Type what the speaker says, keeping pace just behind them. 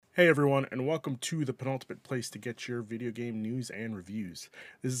Hey everyone, and welcome to the penultimate place to get your video game news and reviews.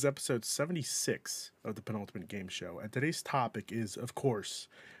 This is episode 76 of the Penultimate Game Show, and today's topic is, of course,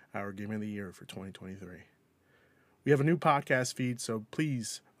 our Game of the Year for 2023. We have a new podcast feed, so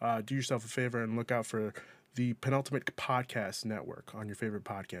please do yourself a favor and look out for the Penultimate Podcast Network on your favorite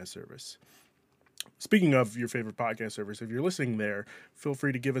podcast service. Speaking of your favorite podcast service, if you're listening there, feel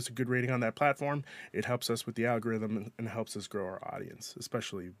free to give us a good rating on that platform. It helps us with the algorithm and helps us grow our audience,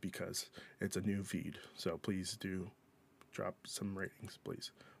 especially because it's a new feed. So please do drop some ratings, please.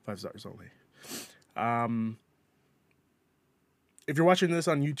 5 stars only. If you're watching this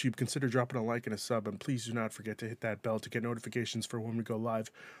on YouTube, consider dropping a like and a sub, and please do not forget to hit that bell to get notifications for when we go live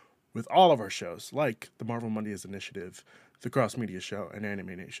with all of our shows, like the Marvel Mondays Initiative, the Cross Media Show, and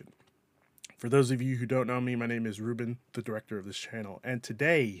Anime Nation. For those of you who don't know me, my name is Ruben, the director of this channel, and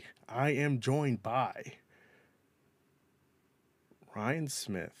today I am joined by Ryan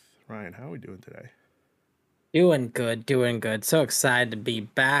Smith. Ryan, how are we doing today? Doing good, doing good. So excited to be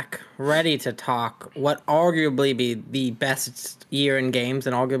back, ready to talk what arguably be the best year in games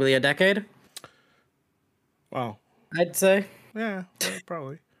in arguably a decade. Wow. I'd say. Yeah,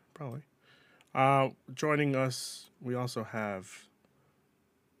 probably. Joining us, we also have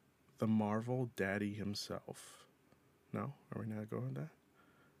the Marvel Daddy himself. No? Are we not going with that?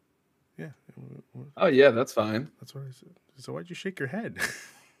 Yeah. Oh yeah, that's fine. That's what I said. So why'd you shake your head?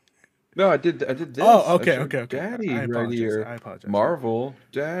 No, I did this. Oh, I showed okay. Daddy I right apologize. here. I apologize. Marvel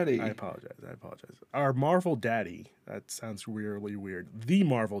Daddy. I apologize. Our Marvel Daddy. That sounds really weird. The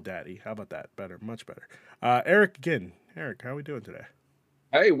Marvel Daddy. How about that? Better, much better. Eric again. Eric, how are we doing today?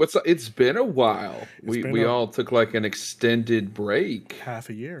 Hey, what's up? It's been a while. It's been We all took like an extended break. half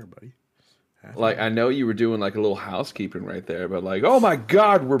a year, buddy. Like I know you were doing like a little housekeeping right there, but like, oh my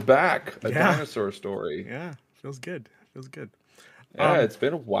God, we're back. A Yeah. dinosaur story. Yeah, feels good. Yeah, it's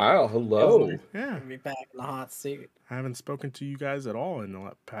been a while. Hello. Yeah, Be back in the hot seat. I haven't spoken to you guys at all in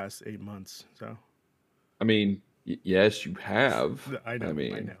the past 8 months. So I mean, yes, you have. I know.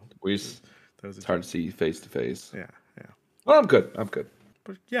 It's hard to see you face to face. Yeah. Well, I'm good.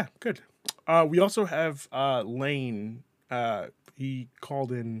 But yeah, good. We also have Lane. He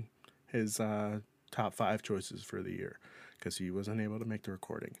called in his top 5 choices for the year because he wasn't able to make the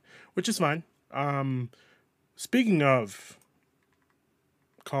recording, which is fine. Speaking of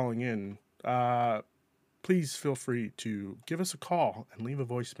calling in, please feel free to give us a call and leave a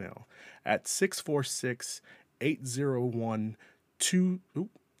voicemail at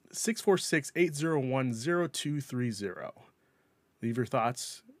 646-801-0230. Leave your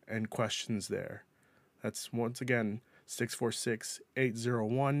thoughts and questions there. That's once again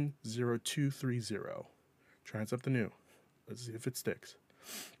 646-801-0230. Trying something new. Let's see if it sticks.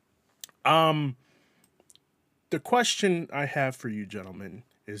 The question I have for you gentlemen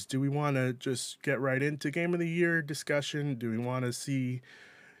is, do we want to just get right into Game of the Year discussion? Do we want to see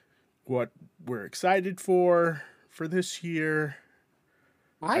what we're excited for this year?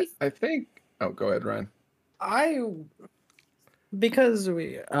 I think. Oh, go ahead, Ryan. Because of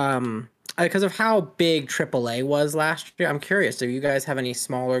how big AAA was last year, I'm curious, do you guys have any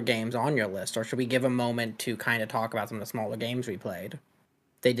smaller games on your list, or should we give a moment to kind of talk about some of the smaller games we played?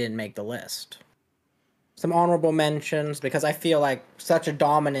 They didn't make the list. Some honorable mentions, because I feel like such a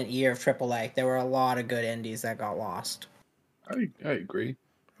dominant year of AAA, there were a lot of good indies that got lost. I agree.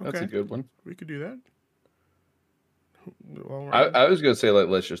 That's a good one. We could do that. Well, I was gonna say, like,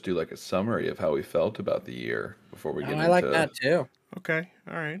 let's just do like a summary of how we felt about the year before we get into. I like that too. Okay,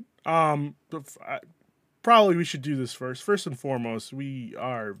 all right. Probably we should do this first. First and foremost, we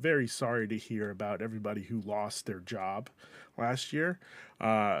are very sorry to hear about everybody who lost their job last year.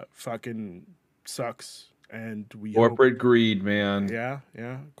 Fucking sucks, and we corporate greed, man. Yeah,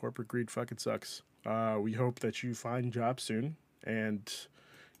 corporate greed fucking sucks. We hope that you find jobs soon, and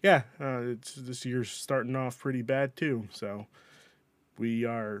yeah, this year's starting off pretty bad too. So we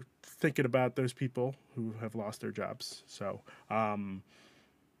are thinking about those people who have lost their jobs. So, Ryan,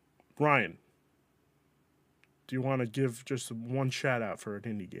 do you want to give just one shout out for an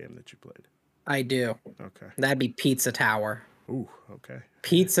indie game that you played? I do. Okay. That'd be Pizza Tower. Ooh, okay.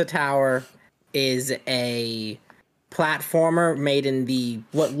 Pizza Tower is a platformer made in the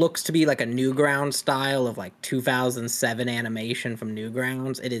what looks to be like a Newgrounds style of like 2007 animation from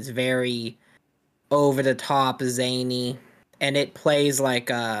Newgrounds. It is very over the top, zany, and it plays like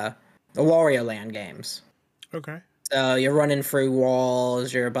the Wario Land games. Okay. So you're running through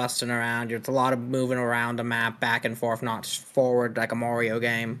walls, you're busting around, it's a lot of moving around the map back and forth, not forward like a Mario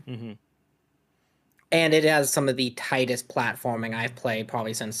game. Mm-hmm. And it has some of the tightest platforming I've played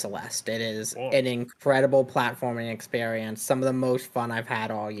probably since Celeste. It is Whoa. an incredible platforming experience. Some of the most fun I've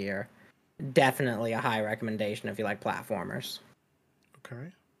had all year. Definitely a high recommendation if you like platformers. Okay.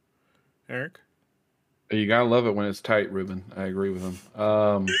 Eric? You gotta love it when it's tight, Ruben. I agree with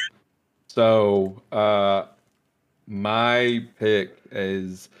him. So my pick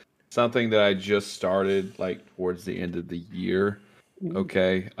is something that I just started like towards the end of the year.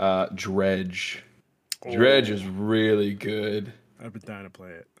 Okay. Dredge. Dredge is really good. I've been dying to play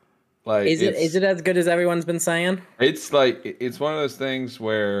it. Like Is it as good as everyone's been saying? it's like it's one of those things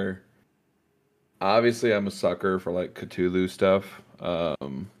where obviously I'm a sucker for like Cthulhu stuff.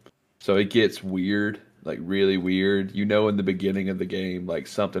 So it gets weird, like really weird. You know in the beginning of the game like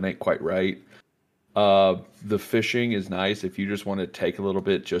something ain't quite right. The fishing is nice if you just want to take a little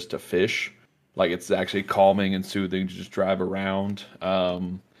bit just to fish. Like it's actually calming and soothing to just drive around.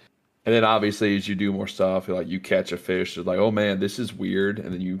 And then obviously as you do more stuff, like you catch a fish, it's like, oh man, this is weird.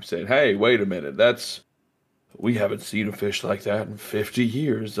 And then you say, hey, wait a minute, we haven't seen a fish like that in 50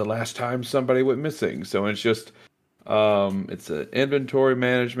 years. The last time somebody went missing. So it's just it's an inventory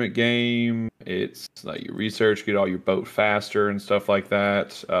management game. It's like you research, get all your boat faster and stuff like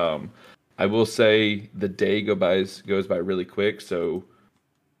that. I will say the day goes by really quick. So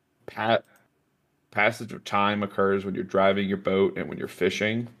passage of time occurs when you're driving your boat and when you're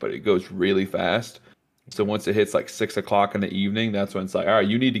fishing, but it goes really fast. So once it hits like 6 o'clock in the evening, that's when it's like, all right,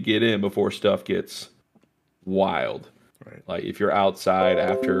 you need to get in before stuff gets wild. Right. Like if you're outside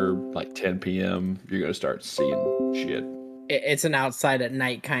after like 10 p.m., you're gonna start seeing shit. It's an outside at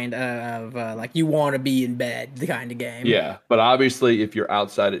night kind of like you want to be in bed the kind of game. Yeah, but obviously if you're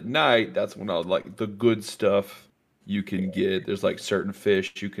outside at night, that's when all like the good stuff you can get. There's like certain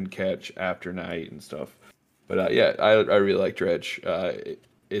fish you can catch after night and stuff. But yeah, I really like Dredge.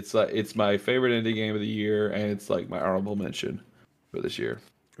 It's my favorite indie game of the year, and it's like my honorable mention for this year.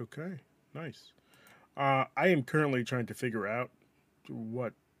 Okay. Nice. I am currently trying to figure out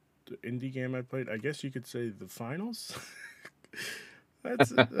what indie game I played. I guess you could say the finals.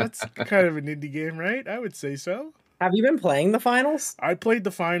 That's kind of an indie game, right? I would say so. Have you been playing the finals? I played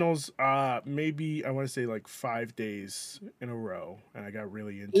the finals maybe I want to say like 5 days in a row, and I got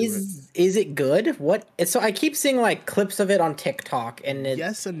really into it. Is it good? What? So I keep seeing like clips of it on TikTok, and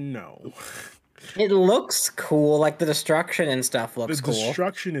Yes and no. it looks cool. Like the destruction and stuff looks The cool.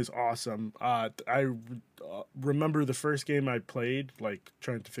 destruction is awesome. I remember the first game I played, like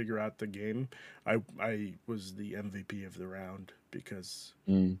trying to figure out the game. I was the MVP of the round because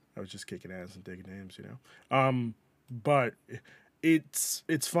I was just kicking ass and taking names, you know. But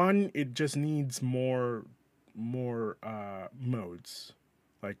it's fun. It just needs more modes.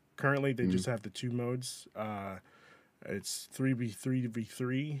 Like currently, they just have the 2 modes. It's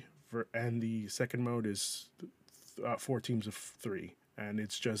 3v3v3, and the second mode is 4 teams of 3, and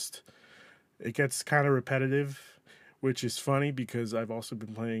it gets kind of repetitive, which is funny because I've also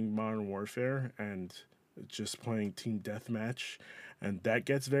been playing Modern Warfare and just playing team deathmatch, and that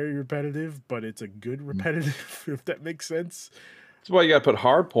gets very repetitive, but it's a good repetitive, if that makes sense. That's why you gotta put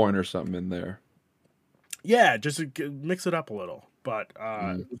Hardpoint or something in there. Yeah, just to mix it up a little. But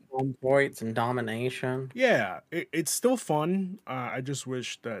Points and domination. yeah, it's still fun. I just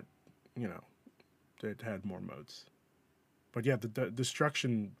wish that, you know, it had more modes. But yeah, the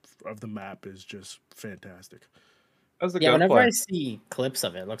destruction of the map is just fantastic. That's the Yeah, whenever gunplay. I see clips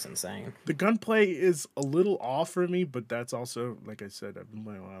of it, it looks insane. The gunplay is a little off for me, but that's also, like I said, I've been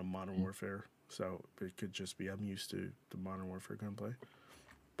playing a lot of Modern Warfare, so it could just be I'm used to the Modern Warfare gunplay.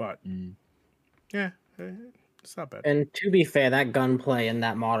 But yeah, it's not bad. And to be fair, that gunplay in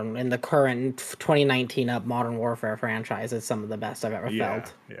the current 2019 up Modern Warfare franchise is some of the best I've ever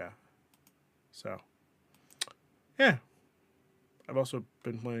felt. Yeah. So, yeah. I've also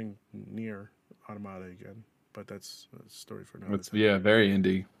been playing Near Automata again, but that's a story for another time. Yeah, very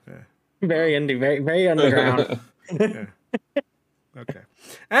indie. Yeah. Very indie, very underground. Yeah. Okay.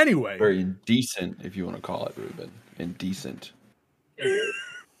 Anyway. Very indecent, if you want to call it, Ruben. Indecent.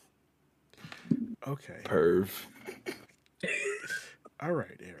 Okay. Perv. All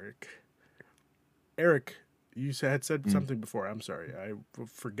right, Eric. Eric, you had said something before. I'm sorry. I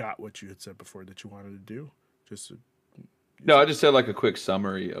forgot what you had said before that you wanted to do. No, I just said like a quick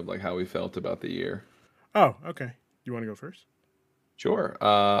summary of like how we felt about the year. Oh, okay. You want to go first? Sure.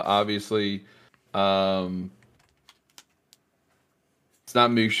 Obviously, it's not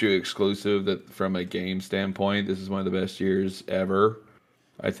mutually exclusive that from a game standpoint, this is one of the best years ever,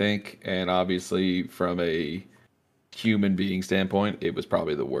 I think. And obviously, from a human being standpoint, it was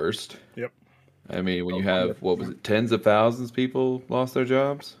probably the worst. Yep. I mean, when you have, what was it, tens of thousands of people lost their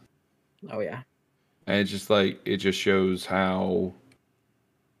jobs? Oh yeah. And it's just like it just shows how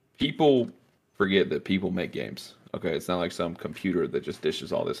people forget that people make games. Okay, it's not like some computer that just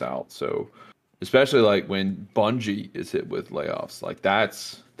dishes all this out. So, especially like when Bungie is hit with layoffs, like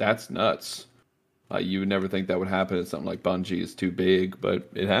that's nuts. You would never think that would happen at something like Bungie is too big, but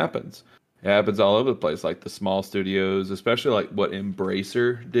it happens. It happens all over the place, like the small studios, especially like what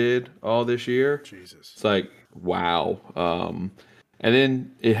Embracer did all this year. Jesus. It's like wow. And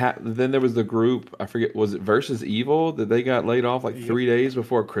then then there was the group, I forget, was it Versus Evil that they got laid off like Yep. 3 days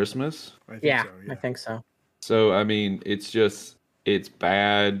before Christmas? I think Yeah, so. Yeah. I think so. So I mean, it's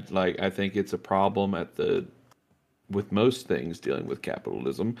bad. Like I think it's a problem with most things dealing with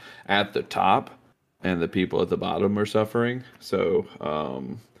capitalism at the top, and the people at the bottom are suffering. So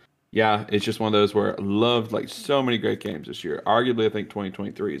yeah, it's just one of those where I loved like so many great games this year. Arguably, I think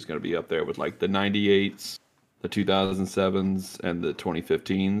 2023 is going to be up there with like the 98s, the 2007s, and the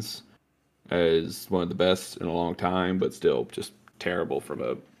 2015s as one of the best in a long time, but still just terrible from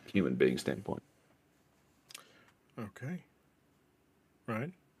a human being standpoint. Okay.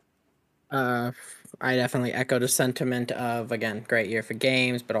 Right. I definitely echo the sentiment of, again, great year for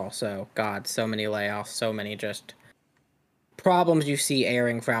games, but also, God, so many layoffs, so many just problems you see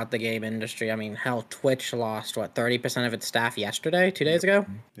airing throughout the game industry. I mean, hell, Twitch lost, what, 30% of its staff yesterday, 2 days ago?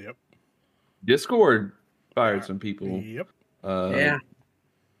 Yep. Discord fired some people Yep. Yeah.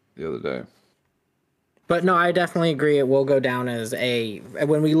 the other day. But no, I definitely agree. It will go down as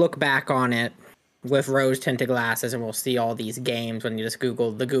when we look back on it with rose tinted glasses and we'll see all these games when you just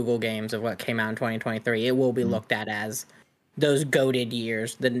Google the Google games of what came out in 2023, it will be looked at as those goated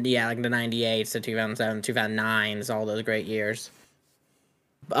years. Like the 98s, the 2007, 2009s, all those great years.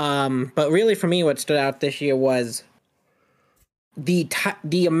 But really for me, what stood out this year was the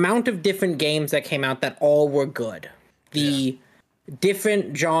amount of different games that came out that all were good. The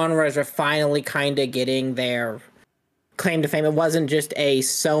different genres are finally kind of getting their claim to fame. It wasn't just a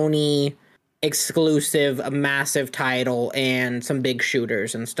Sony exclusive, a massive title and some big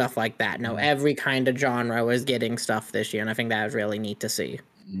shooters and stuff like that. No, every kind of genre was getting stuff this year, and I think that was really neat to see.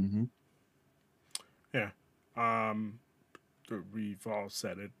 Mm-hmm. Yeah. We've all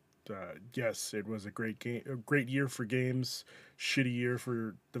said it. Yes, it was a great year for games, shitty year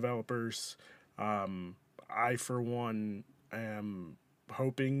for developers. I, for one, am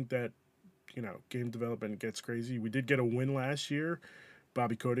hoping that game development gets crazy. We did get a win last year.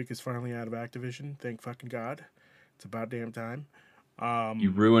 Bobby Kotick is finally out of Activision. Thank fucking God. It's about damn time.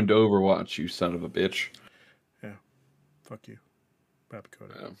 You ruined Overwatch, you son of a bitch. Yeah. Fuck you, Bobby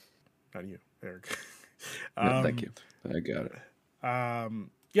Kotick. Yeah. Not you, Eric. No, thank you. I got it.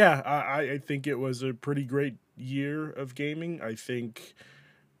 Yeah, I think it was a pretty great year of gaming. I think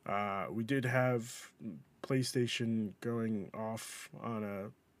we did have PlayStation going off on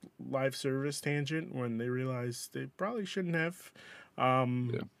a live service tangent when they realized they probably shouldn't have.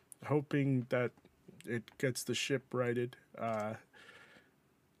 Hoping that it gets the ship righted. I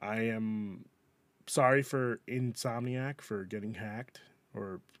am sorry for Insomniac for getting hacked,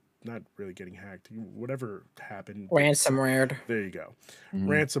 or not really getting hacked. Whatever happened. Ransomware. There you go.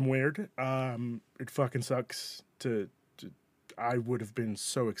 Ransomware. It fucking sucks I would have been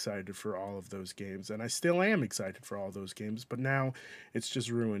so excited for all of those games, and I still am excited for all those games, but now it's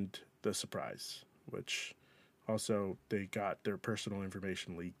just ruined the surprise, which also they got their personal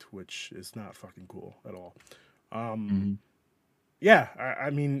information leaked, which is not fucking cool at all. Yeah, I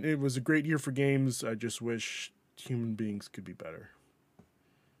mean, it was a great year for games. I just wish human beings could be better.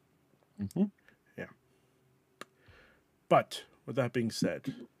 Yeah. But with that being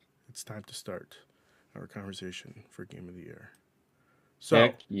said, it's time to start our conversation for Game of the Year. So,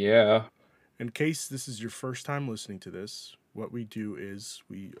 Heck yeah. in case this is your first time listening to this, what we do is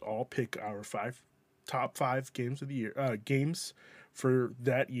we all pick our top five games of the year, games for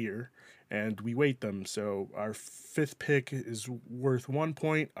that year, and we weight them. So our fifth pick is worth 1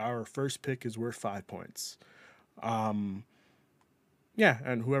 point. Our first pick is worth 5 points. Yeah,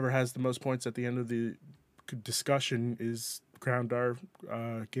 and whoever has the most points at the end of the discussion is crowned our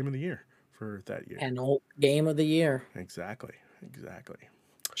game of the year for that year. And game of the year. Exactly.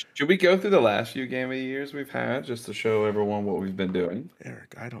 Should we go through the last few Game of the Years we've had just to show everyone what we've been doing?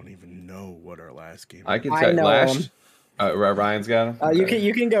 Eric, I don't even know what our last game. I can say last. Ryan's got them.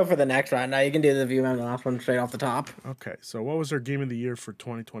 You can go for the next round. Now you can do the view on the last one straight off the top. Okay, so what was our game of the year for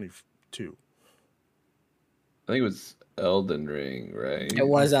 2022? I think it was Elden Ring, right? It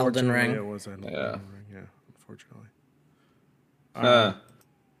was Elden Ring. It was Elden Ring. Yeah, unfortunately.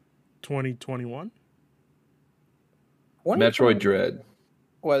 2021. Metroid Dread.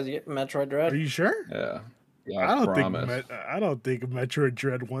 Was it Metroid Dread? Are you sure? Yeah. I don't think Metroid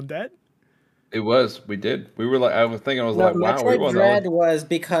Dread won that. It was. We did. We were like, I was thinking, I was No, like, wow, we Metroid won that Dread one. was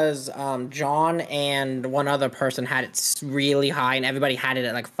because John and one other person had it really high, and everybody had it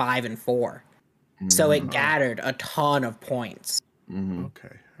at like 5 and 4. So it gathered a ton of points.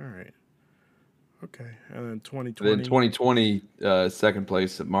 Okay, all right. Okay, and then 2020. Then 2020, second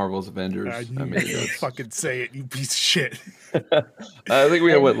place at Marvel's Avengers. I I knew mean, you were gonna that's. fucking say it, you piece of shit. I think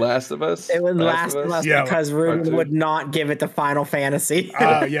we had what, Last of Us. It was Last of Us Yeah, because Part Ruben two? would not give it to Final Fantasy.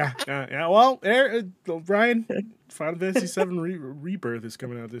 Yeah. Well, Ryan, Final Fantasy VII Rebirth is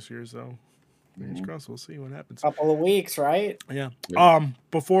coming out this year, so fingers crossed. We'll see what happens. Couple of weeks, right? Yeah.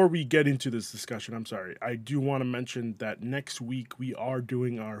 Before we get into this discussion, I'm sorry. I do want to mention that next week we are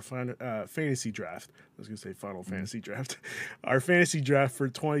doing our fantasy draft. I was gonna say Final Fantasy draft. Our fantasy draft for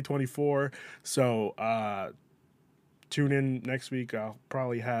 2024. So tune in next week. I'll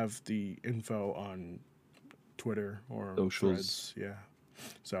probably have the info on Twitter or Socials. Threads. Yeah.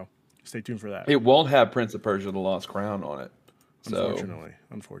 So stay tuned for that. It won't have Prince of Persia: The Lost Crown on it. So,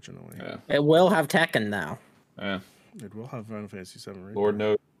 Unfortunately. yeah. It will have Tekken though. Yeah. It will have Final Fantasy VII Rebirth. Lord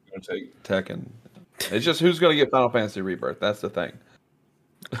knows we're going to take Tekken. It's just who's going to get Final Fantasy Rebirth. That's the thing.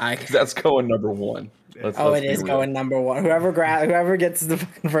 That's going number one. Let's it be is real. going number one. Whoever gets the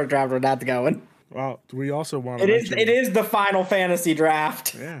first draft, that's going. Well, we also want to mention... It is the Final Fantasy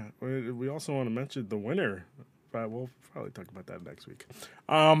draft. Yeah, we also want to mention the winner, but we'll probably talk about that next week.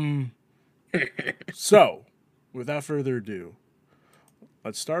 So, without further ado,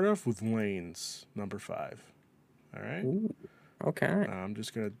 let's start off with Lane's number 5. All right? Ooh, okay. I'm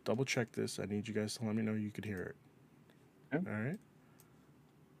just going to double check this. I need you guys to let me know you could hear it. Yeah. All right?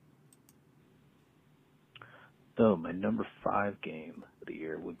 So, my number 5 game of the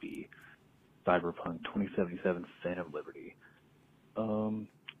year would be Cyberpunk 2077 Phantom Liberty.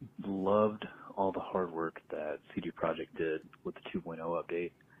 Loved all the hard work that CD Projekt did with the 2.0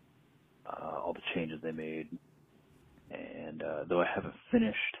 update, all the changes they made, and though I haven't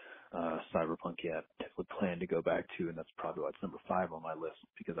finished Cyberpunk yet, definitely plan to go back to, and that's probably why it's number 5 on my list,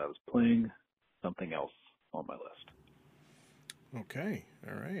 because I was playing something else on my list. Okay.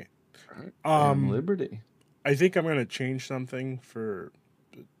 All right. Liberty. I think I'm going to change something for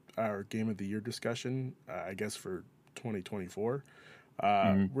our Game of the Year discussion, I guess for 2024.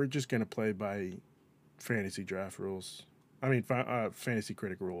 We're just going to play by fantasy draft rules. I mean, fantasy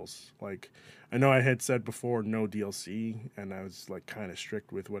critic rules. Like, I know I had said before no DLC, and I was like kind of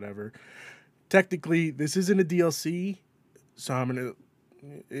strict with whatever. Technically, this isn't a DLC, so I'm gonna.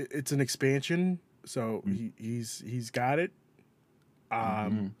 It's an expansion, so he's got it.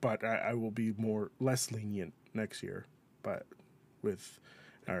 But I will be less lenient next year, but with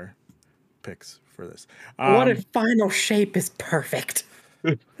our picks for this. What if final shape is perfect?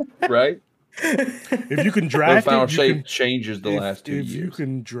 Right? If you can draft Final it, shape changes the last 2 years. If you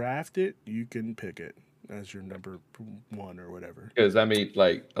can draft it, you can pick it as your number 1 or whatever. Because I mean,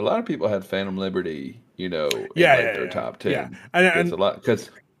 like a lot of people had Phantom Liberty, in their top 10. Yeah, and a lot because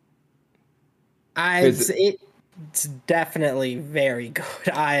it's definitely very good.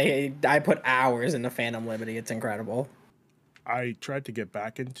 I put hours into Phantom Liberty. It's incredible. I tried to get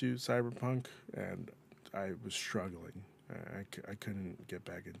back into Cyberpunk, and I was struggling. I couldn't get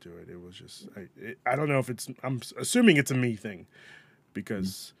back into it. It was just I don't know if it's. I'm assuming it's a me thing,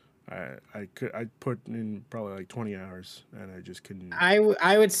 because I put in probably like 20 hours, and I just couldn't.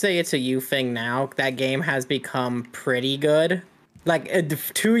 I would say it's a you thing now. That game has become pretty good. Like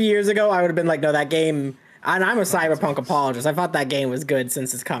 2 years ago, I would have been like, no, that game. And I'm a Cyberpunk apologist. I thought that game was good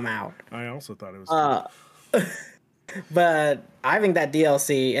since it's come out. I also thought it was good. But I think that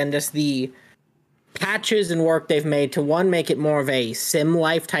DLC and just the patches and work they've made to, one, make it more of a sim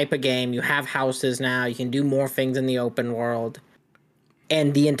life type of game. You have houses now. You can do more things in the open world.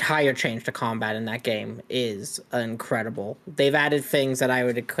 And the entire change to combat in that game is incredible. They've added things that I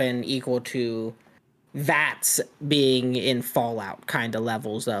would equal to that's being in Fallout kind of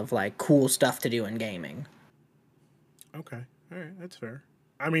levels of like cool stuff to do in gaming. Okay, all right, that's fair.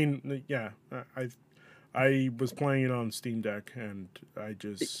 I mean, yeah, I was playing it on Steam Deck, and I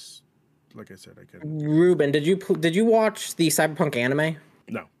just, like I said, I couldn't. Ruben, did you watch the Cyberpunk anime?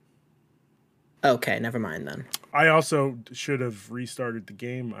 No. Okay, never mind then. I also should have restarted the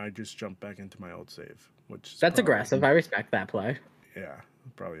game. I just jumped back into my old save, which That's aggressive. I respect that play. Yeah,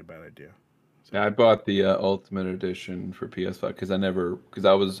 probably a bad idea. Yeah, I bought the Ultimate Edition for PS5 because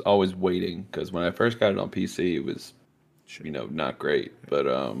I was always waiting, because when I first got it on PC, it was, not great. But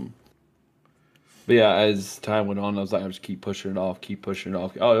yeah, as time went on, I was like, I just keep pushing it off.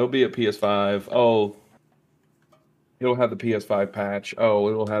 Oh, it'll be a PS5. Oh, it'll have the PS5 patch. Oh,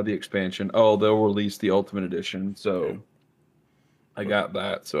 it'll have the expansion. Oh, they'll release the Ultimate Edition. So I got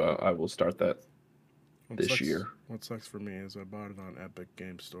that. So I will start that this year. What sucks for me is I bought it on Epic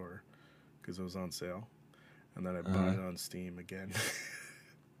Game Store because it was on sale, and then I bought it on Steam again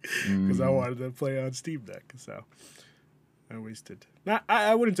because I wanted to play on Steam Deck. So I wasted.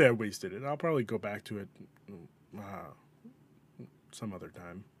 I wouldn't say I wasted it. I'll probably go back to it some other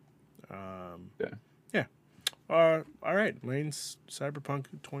time. Yeah. All right. Lane's Cyberpunk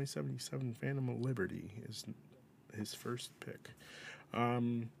 2077 Phantom of Liberty is his first pick.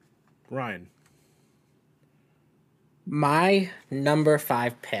 Ryan. My number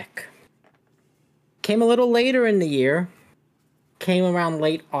 5 pick came a little later in the year, came around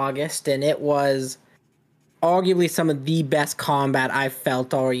late August, and it was arguably some of the best combat I've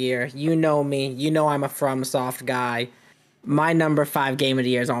felt all year. You know me. You know I'm a FromSoft guy. My number 5 game of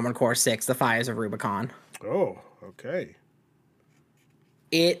the year is Armored Core 6, The Fires of Rubicon. Oh, okay.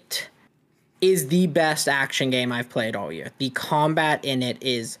 It is the best action game I've played all year. The combat in it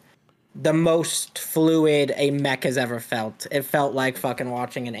is the most fluid a mech has ever felt. It felt like fucking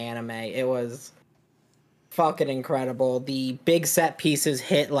watching an anime. It was fucking incredible. The big set pieces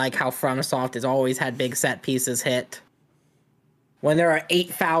hit like how FromSoft has always had big set pieces hit. When there are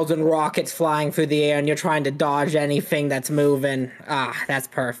 8,000 rockets flying through the air and you're trying to dodge anything that's moving, that's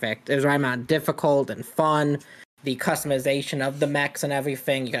perfect. It was right amount difficult and fun. The customization of the mechs and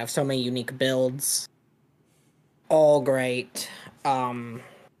everything. You can have so many unique builds. All great. And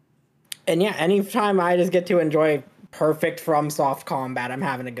yeah, anytime I just get to enjoy perfect FromSoft combat, I'm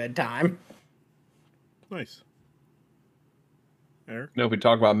having a good time. Nice. Eric? You know, if we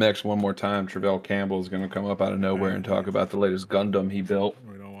talk about mechs one more time, Travell Campbell is going to come up out of nowhere and talk about the latest Gundam he built.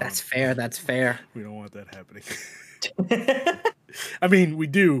 That's fair. That's fair. We don't want that happening. I mean, we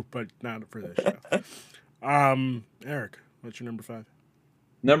do, but not for this show. Eric, what's your number 5?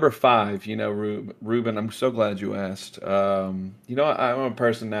 Number 5, you know, Ruben, I'm so glad you asked. You know, I'm a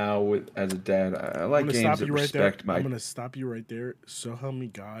person now as a dad. I like games that respect my. I'm going to stop you right there. So help me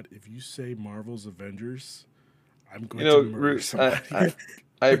God, if you say Marvel's Avengers, I'm going to murder somebody.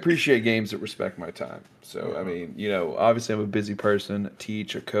 I appreciate games that respect my time. So, I mean, you know, obviously I'm a busy person,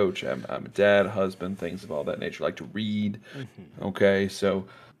 teach, a coach. I'm a dad, a husband, things of all that nature. I like to read. Okay, so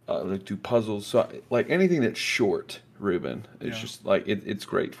I like to do puzzles. So, like anything that's short, Ruben, it's just like it's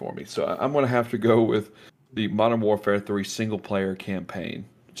great for me. So I'm going to have to go with the Modern Warfare 3 single-player campaign.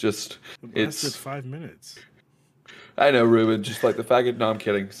 Just it lasted 5 minutes. I know, Ruben. Just like the faggot. No, I'm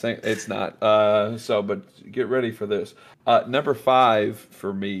kidding. It's not. But get ready for this. Number 5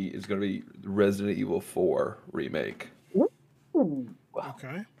 for me is going to be Resident Evil 4 remake.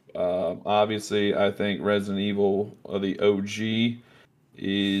 Okay. Obviously, I think Resident Evil, the OG,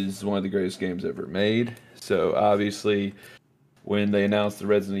 is one of the greatest games ever made. So obviously, when they announced the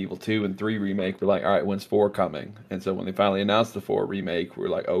Resident Evil 2 and 3 remake, we're like, all right, when's 4 coming? And so when they finally announced the 4 remake, we're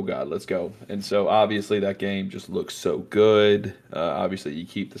like, oh god, let's go. And so obviously that game just looks so good. Obviously you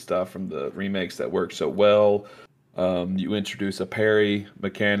keep the stuff from the remakes that work so well. You introduce a parry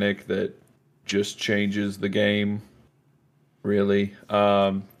mechanic that just changes the game, really.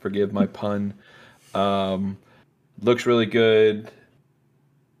 Forgive my pun. Looks really good.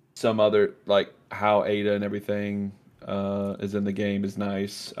 Some other, like how Ada and everything is in the game is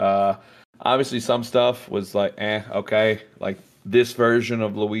nice. Obviously some stuff was like, okay. Like this version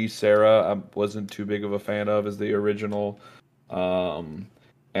of Luis Serra, I wasn't too big of a fan of as the original. And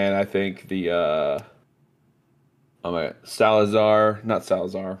I think the Salazar, not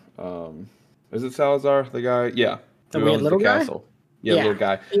Salazar. Is it Salazar, the guy? Yeah. The weird little guy? Castle. Yeah, little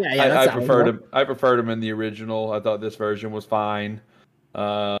guy. Yeah, I preferred him. I preferred him in the original. I thought this version was fine.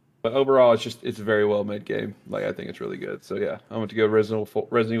 But overall, it's a very well made game. Like I think it's really good. So yeah, I'm going to go Resident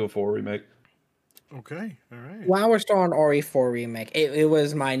Evil 4 remake. Okay, all right. While we're still on RE4 remake, it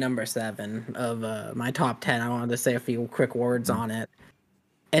was my number 7 of my top 10. I wanted to say a few quick words on it,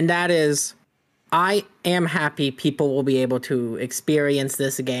 and that is, I am happy people will be able to experience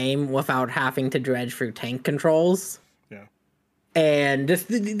this game without having to dredge through tank controls. And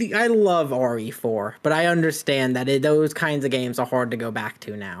just I love RE4, but I understand that those kinds of games are hard to go back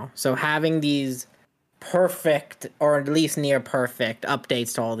to now. So having these perfect, or at least near perfect,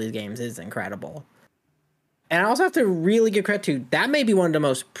 updates to all these games is incredible. And I also have to really give credit to, that may be one of the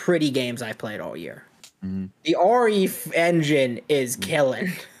most pretty games I've played all year. The RE engine is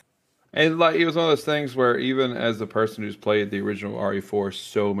killing. And like it was one of those things where even as the person who's played the original RE4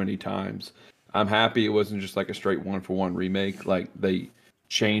 so many times, I'm happy it wasn't just like a straight 1-for-1 remake. Like they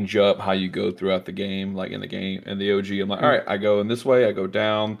change up how you go throughout the game. Like in the OG, I'm like, all right, I go in this way, I go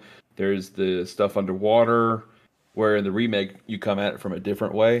down. There's the stuff underwater. Where in the remake you come at it from a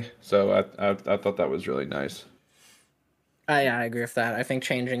different way. So I thought that was really nice. I agree with that. I think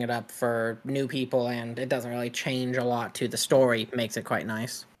changing it up for new people and it doesn't really change a lot to the story makes it quite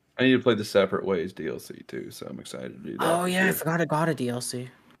nice. I need to play the Separate Ways DLC too, so I'm excited to do that. Oh this yeah, I year. forgot I got a DLC.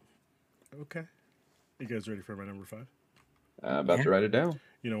 Okay. You guys ready for my number 5? About to write it down.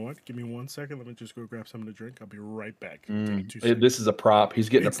 You know what? Give me 1 second. Let me just go grab something to drink. I'll be right back. Give me 2 This seconds. is a prop. He's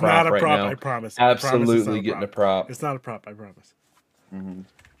getting It's a prop not a right prop, now. I promise. Absolutely I getting a prop. It's not a prop, I promise.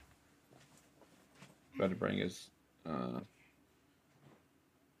 Try to bring his. Wait,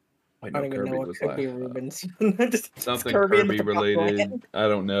 I no, don't even Kirby know what was could be last. Rubens. Something Kirby in the Kirby top related. right. I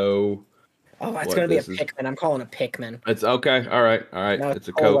don't know. Oh, it's what gonna be a this is. Pikmin. I'm calling it Pikmin. It's okay. All right. No, It's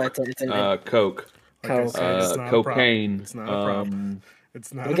a cola, Coke. it's an Coke. Like I Coke. said, it's not a prop. Cocaine. It's not a prop. It's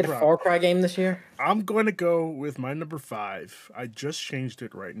Did not we a get a prop. Far Cry game this year? I'm going to go with my number 5. I just changed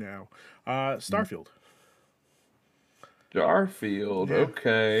it right now. Starfield. Starfield. Yeah.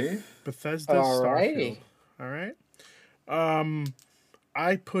 Okay. Bethesda Alrighty. Starfield. All right.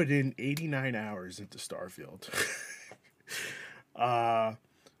 I put in 89 hours into Starfield.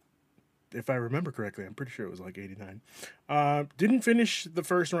 If I remember correctly, I'm pretty sure it was like 89. Didn't finish the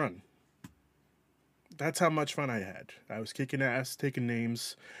first run. That's how much fun I had. I was kicking ass, taking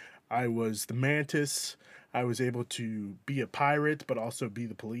names. I was the Mantis. I was able to be a pirate, but also be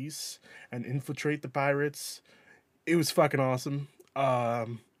the police and infiltrate the pirates. It was fucking awesome.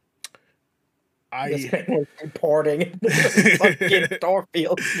 This man was reporting into the fucking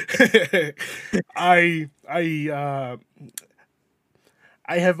Starfield.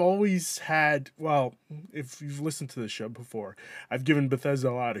 I have always had, well, if you've listened to the show before, I've given Bethesda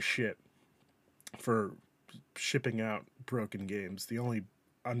a lot of shit for shipping out broken games. The only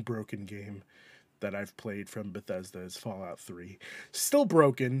unbroken game that I've played from Bethesda is Fallout 3. Still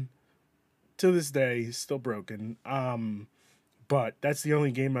broken to this day, still broken. But that's the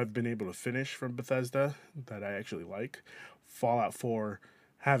only game I've been able to finish from Bethesda that I actually like. Fallout 4,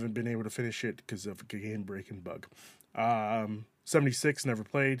 haven't been able to finish it because of a game breaking bug. 76, never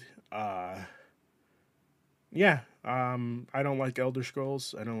played. I don't like Elder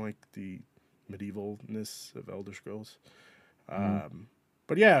Scrolls. I don't like the medievalness of Elder Scrolls.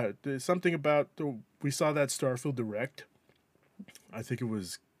 But yeah, there's something about we saw that Starfield Direct. I think it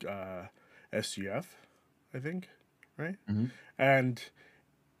was SGF, I think, right? And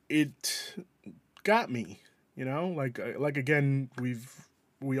it got me, like again,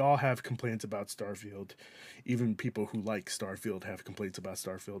 we all have complaints about Starfield. Even people who like Starfield have complaints about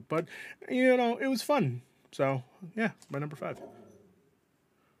Starfield. But, it was fun. So, yeah, my number 5.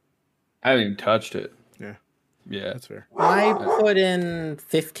 I haven't even touched it. Yeah. Yeah. That's fair. I put in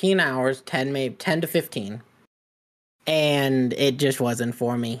 15 hours, 10 to 15. And it just wasn't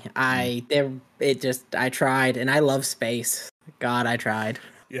for me. I tried, and I love space. God, I tried.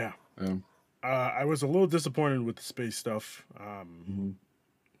 Yeah. I was a little disappointed with the space stuff.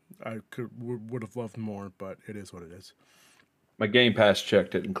 I would have loved more, but it is what it is. My Game Pass check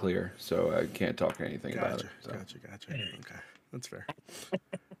didn't clear, so I can't talk anything about it. So. Gotcha. Okay, that's fair.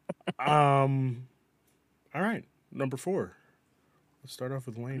 All right, number 4. Let's start off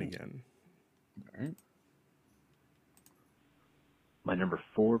with Lane again. All right. My number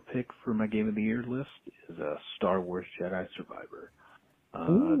 4 pick for my Game of the Year list is Star Wars Jedi Survivor.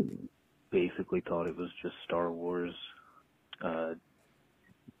 Basically thought it was just Star Wars,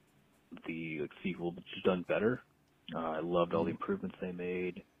 the sequel, just done better. I loved all the improvements they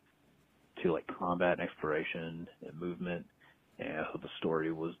made to combat and exploration and movement, and I thought the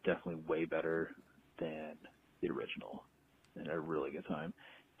story was definitely way better than the original, and a really good time.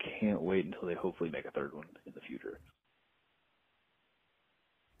 Can't wait until they hopefully make a third one in the future.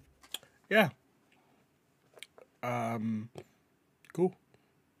 Yeah. Cool.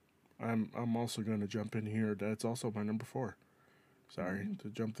 I'm also going to jump in here. That's also my number 4. Sorry to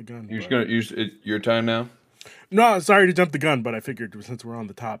jump the gun. You're just gonna use your time now. No, sorry to jump the gun, but I figured since we're on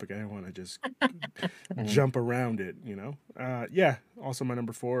the topic, I didn't want to just jump around it. Yeah. Also, my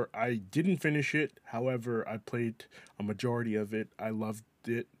number 4. I didn't finish it. However, I played a majority of it. I loved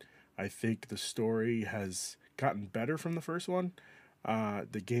it. I think the story has gotten better from the first one.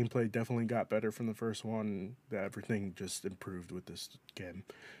 The gameplay definitely got better from the first one. Everything just improved with this game.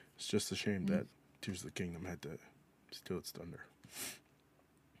 It's just a shame that Tears of the Kingdom had to steal its thunder.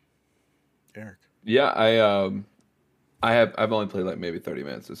 Eric. Yeah, I've only played maybe 30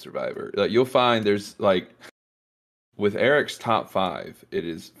 minutes of Survivor. You'll find there's with Eric's top 5, it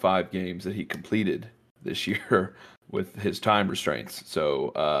is 5 games that he completed this year with his time restraints.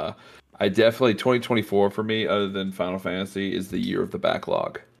 So I definitely 2024 for me, other than Final Fantasy, is the year of the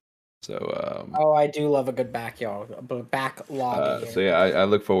backlog. So I do love a good backlog. so yeah, I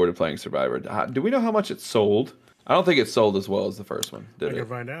look forward to playing Survivor. Do we know how much it sold? I don't think it sold as well as the first one, I did can it?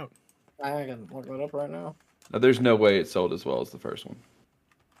 find out. I can look it up right now. No, there's no way it sold as well as the first one.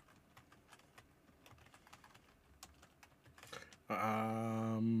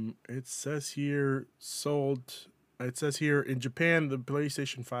 It says here sold. It says here in Japan, the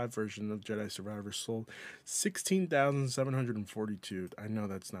PlayStation 5 version of Jedi Survivor sold 16,742. I know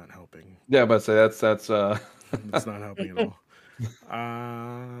that's not helping. Yeah, but say that's It's not helping at all.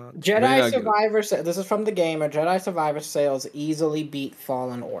 Jedi not Survivor. This is from the gamer. Jedi Survivor sales easily beat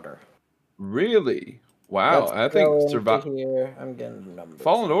Fallen Order. really? Wow. Let's I go think into here. I'm getting numbers.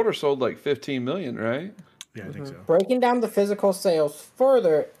 Fallen Order sold like 15 million, right? Yeah, I think so. Breaking down the physical sales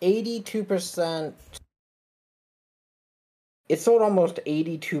further, 82%. It sold almost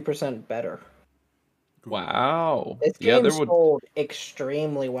 82% better. Wow. This Yeah, game sold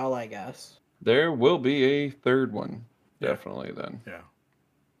extremely well, I guess. there will be a third one, Yeah. definitely then. Yeah.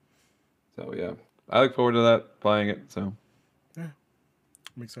 So yeah, I look forward to that playing it. So Yeah,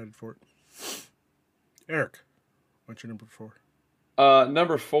 I'm excited for it. Eric, what's your number 4?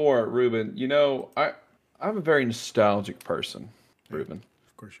 number 4, Ruben. You know, I'm a very nostalgic person, Ruben.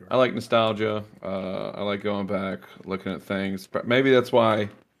 Of course you I are. like nostalgia. I like going back, looking at things. But maybe that's why,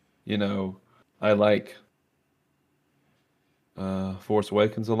 you know, I like Force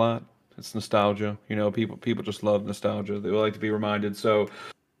Awakens a lot. It's nostalgia. You know, people just love nostalgia. They like to be reminded. So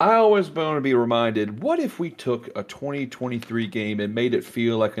I always want to be reminded, what if we took a 2023 game and made it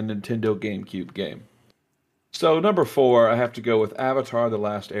feel like a Nintendo GameCube game? So number 4, I have to go with Avatar: The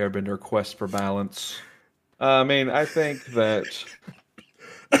Last Airbender: Quest for Balance. I mean, I think that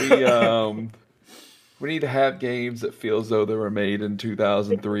we need to have games that feel as though they were made in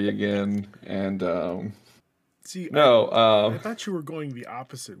 2003 again. And See, no, I thought you were going the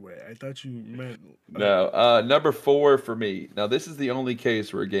opposite way. I thought you meant no. Number 4 for me. Now, this is the only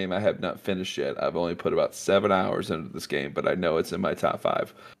case where a game I have not finished yet. I've only put about 7 hours into this game, but I know it's in my top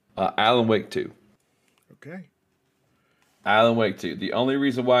 5. Alan Wake 2. okay. Alan Wake 2. The only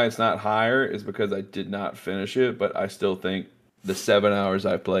reason why it's not higher is because I did not finish it, but I still think the 7 hours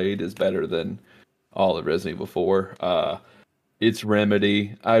I played is better than all of Resident Evil 4. It's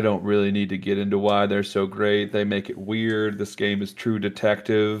Remedy. I don't really need to get into why they're so great. They make it weird. This game is true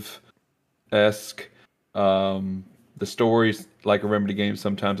detective-esque. The story's like a Remedy game.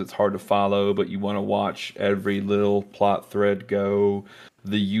 Sometimes it's hard to follow, but you want to watch every little plot thread go.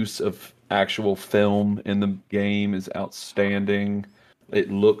 The use of actual film in the game is outstanding. It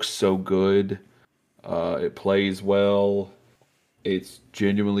looks so good. It plays well. It's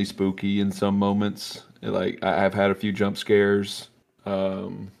genuinely spooky in some moments. Like I've had a few jump scares.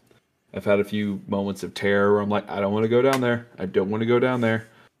 I've had a few moments of terror where I'm like, I don't want to go down there. I don't want to go down there.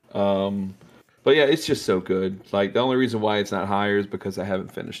 But yeah, it's just so good. Like the only reason why it's not higher is because I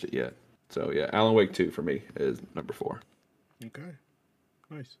haven't finished it yet. So yeah, Alan Wake 2 for me is number 4. Okay.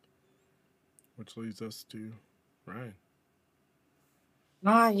 Nice. Which leads us to Ryan.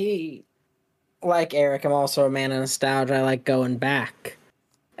 Like Eric, I'm also a man of nostalgia. I like going back.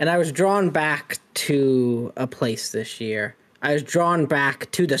 And I was drawn back to a place this year. I was drawn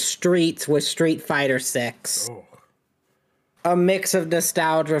back to the streets with Street Fighter 6. Oh. A mix of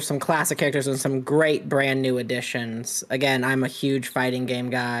nostalgia of some classic characters and some great brand new additions. Again, I'm a huge fighting game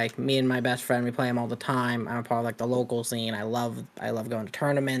guy. Me and my best friend, we play them all the time. I'm a part of like the local scene. I love going to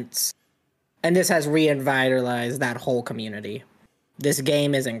tournaments. And this has revitalized that whole community. This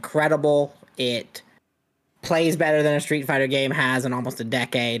game is incredible. It plays better than a Street Fighter game has in almost a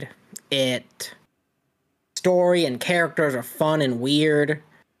decade. Story and characters are fun and weird.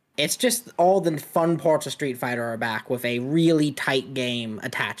 It's just all the fun parts of Street Fighter are back with a really tight game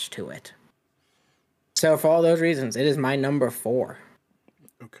attached to it. So for all those reasons, it is my number 4.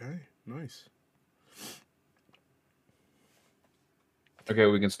 Okay. Nice. Okay,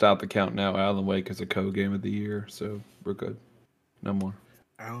 we can stop the count now. Alan Wake is a co-game of the year, so we're good. No more.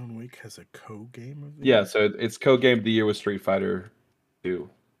 Alan Wake has a co-game of the Yeah, year? so it's co-game of the year with Street Fighter 2.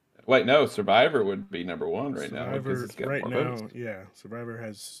 Wait, no, Survivor would be number 1 right now because Survivor it's got right more now, votes. yeah. Survivor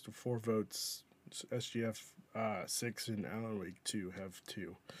has 4 votes. SGF 6 and Alan Wake 2 have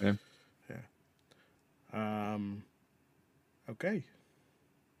 2. Yeah. Okay.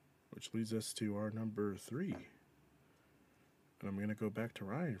 Which leads us to our number 3. And I'm gonna go back to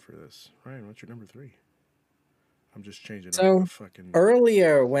Ryan for this. Ryan, what's your number 3? I'm just changing So, up the fucking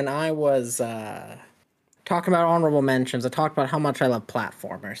Earlier, when I was talking about honorable mentions, I talked about how much I love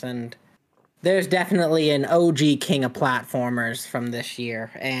platformers, and there's definitely an OG king of platformers from this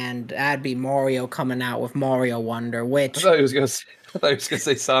year, and that'd be Mario coming out with Mario Wonder, I which thought he was gonna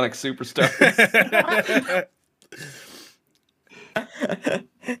say Sonic Superstars.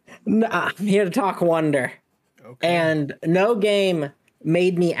 I'm here to talk Wonder. And no game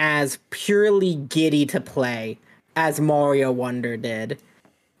made me as purely giddy to play as Mario Wonder did.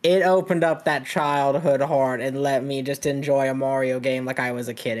 It opened up that childhood heart and let me just enjoy a Mario game like I was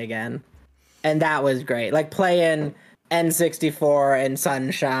a kid again. And that was great. Like playing N64 and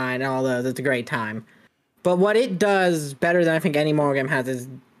Sunshine and all those, it's a great time. But what it does better than I think any Mario game has is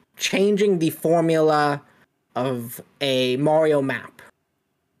changing the formula of a Mario map.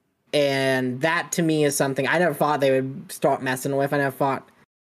 And that to me is something I never thought they would start messing with. I never thought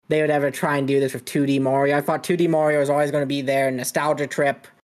they would ever try and do this with 2D Mario. I thought 2D Mario was always going to be their nostalgia trip.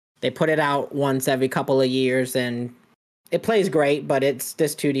 They put it out once every couple of years and it plays great, but it's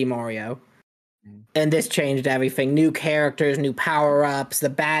just 2D Mario. And this changed everything. New characters, new power-ups. The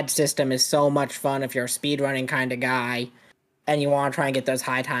badge system is so much fun if you're a speedrunning kind of guy and you want to try and get those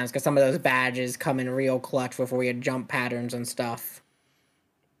high times, because some of those badges come in real clutch with weird jump patterns and stuff.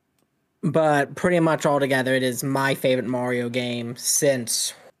 But pretty much altogether, it is my favorite Mario game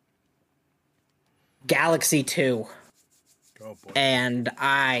since Galaxy 2. Oh boy. And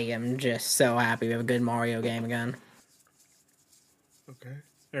I am just so happy we have a good Mario game again. Okay.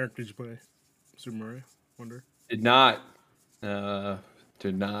 Eric, did you play Super Mario Wonder? Did not.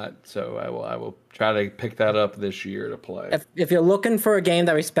 Did not. So I will try to pick that up this year to play. If you're looking for a game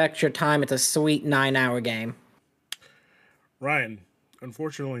that respects your time, it's a sweet 9-hour game. Ryan,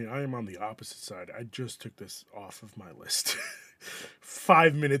 unfortunately, I am on the opposite side. I just took this off of my list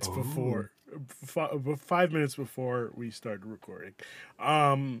 5 minutes before. 5 minutes before we started recording.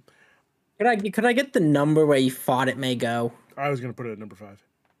 Could I get the number where you thought it may go? I was gonna put it at number 5.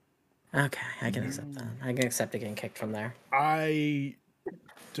 Okay, I can accept that. I can accept it getting kicked from there. I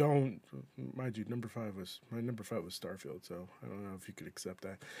don't, mind you, my number 5 was Starfield, so I don't know if you could accept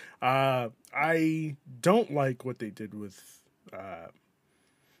that. I don't like what they did with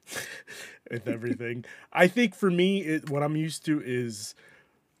with everything. I think for me, what I'm used to is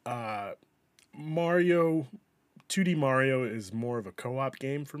Mario, 2D Mario is more of a co-op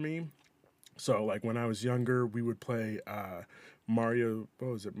game for me. So like when I was younger, we would play Mario,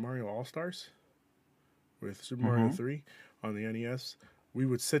 what was it, Mario All-Stars with Super Mario 3 on the NES. We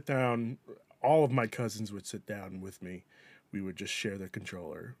would sit down, all of my cousins would sit down with me. We would just share the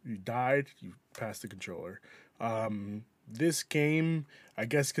controller. You died, you passed the controller. This game, I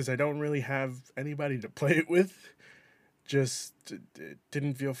guess because I don't really have anybody to play it with, just it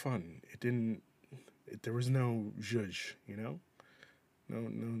didn't feel fun. There was no zhuzh, you know? No.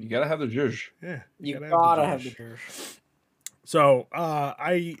 You gotta have the zhuzh. Yeah. You gotta have the zhuzh. So,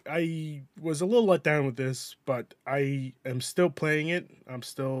 I was a little let down with this, but I am still playing it. I'm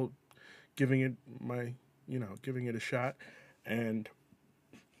still giving it giving it a shot and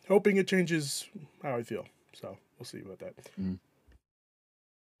hoping it changes how I feel. So, we'll see about that.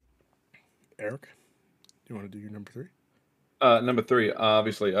 Eric, do you want to do your number 3? Number 3,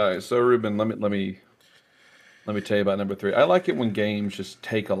 obviously. All right, so Ruben, let me tell you about number 3. I like it when games just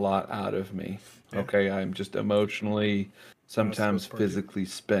take a lot out of me. Okay, I'm just emotionally, sometimes physically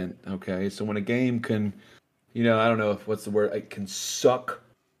spent. Okay, so when a game can, I don't know what's the word, it can suck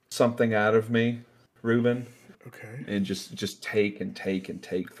something out of me, Ruben. Okay. And just take and take and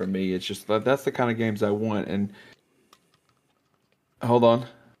take from me. It's just that's the kind of games I want. And hold on.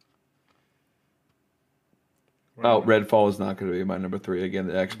 Oh, Redfall is not going to be my number 3. Again,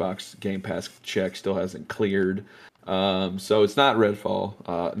 the Xbox Game Pass check still hasn't cleared. So it's not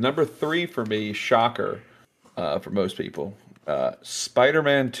Redfall. Number 3 for me, shocker for most people.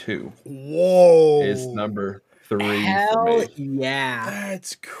 Spider-Man 2. Whoa. Is number 3 Hell for me. Yeah.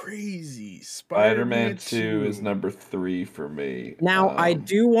 That's crazy. Spider-Man 2 is number 3 for me. Now, I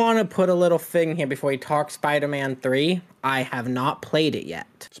do want to put a little thing here before we talk Spider-Man 3. I have not played it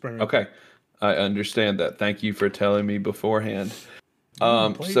yet. Okay. I understand that. Thank you for telling me beforehand.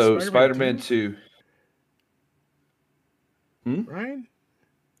 So Spider-Man 2. Ryan?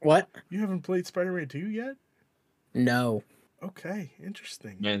 What? You haven't played Spider-Man 2 yet? No. Okay,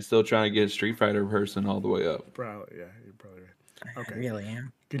 interesting. Man, still trying to get a Street Fighter person all the way up. Probably, yeah, you're probably right. Okay. I really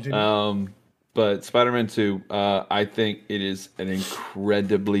am. Continue. But Spider-Man 2, I think it is an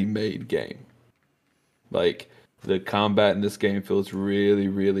incredibly made game. Like, the combat in this game feels really,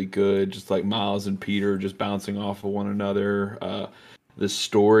 really good. Just like Miles and Peter just bouncing off of one another. The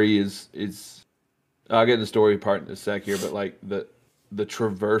story is I'll get in the story part in a sec here, but like the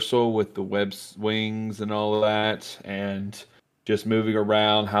traversal with the web wings and all of that, and just moving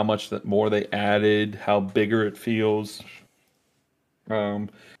around, how much more they added, how bigger it feels.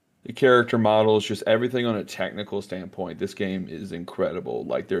 The character models, just everything on a technical standpoint, this game is incredible.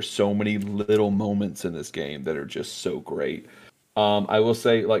 Like, there's so many little moments in this game that are just so great. I will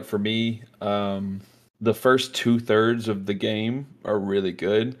say, like, for me, the first 2/3 of the game are really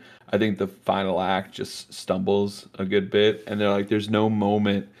good. I think the final act just stumbles a good bit, and they're like, there's no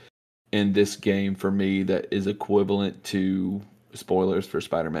moment in this game for me that is equivalent to spoilers for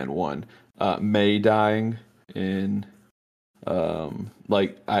Spider-Man 1. May dying in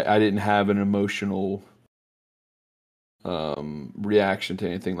like I didn't have an emotional reaction to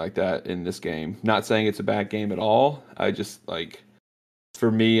anything like that in this game. Not saying it's a bad game at all. I just like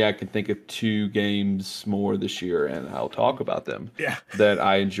for me I can think of 2 games more this year and I'll talk about them. Yeah. That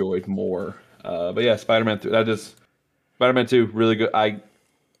I enjoyed more. But yeah, Spider-Man 3 Spider-Man 2 really good.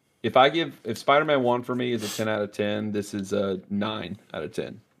 If Spider-Man 1 for me is a 10 out of 10, this is a 9 out of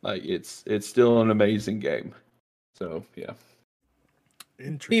 10. Like it's still an amazing game. So, yeah.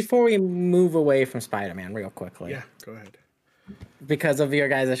 Interesting. Before we move away from Spider-Man real quickly. Yeah, go ahead. Because of your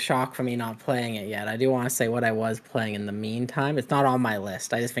guys' shock for me not playing it yet, I do want to say what I was playing in the meantime. It's not on my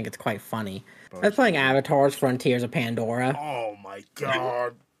list. I just think it's quite funny. I was playing Avatar's Frontiers of Pandora. Oh my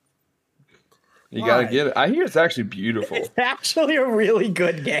god. You gotta get it. I hear it's actually beautiful. It's actually a really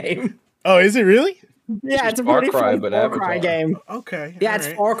good game. Oh, is it really? Yeah, it's a Far pretty Cry, fun but Far Cry Avatar. game. Okay. Yeah, it's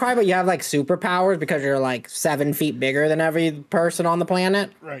Far Cry, but you have like superpowers because you're like 7 feet bigger than every person on the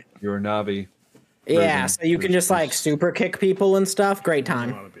planet. Right. You're a Navi. Yeah, so you can just like super kick people and stuff. Great I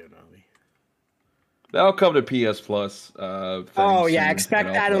time. want to be a Navi. That'll come to PS Plus. Oh yeah, soon, expect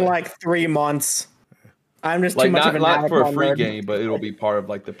and that I'll in play. like 3 months. I'm just Like too much of not an for a Avatar free nerd. game, but it'll be part of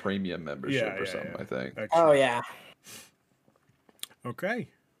like the premium membership or something. I think. Extra. Oh yeah. Okay.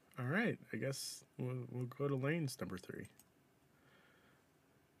 All right. I guess we'll go to Lane's number 3.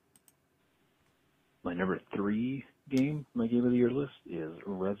 My number 3 game, my game of the year list, is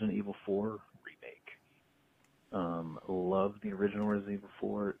Resident Evil 4 Remake. Love the original Resident Evil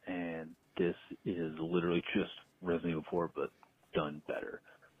 4, and this is literally just Resident Evil 4, but done better.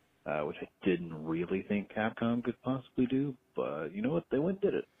 Which I didn't really think Capcom could possibly do, but you know what? They went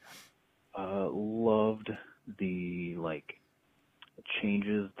and did it. Loved the, like,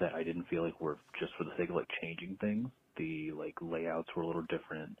 changes that I didn't feel like were just for the sake of, like, changing things. The, like, layouts were a little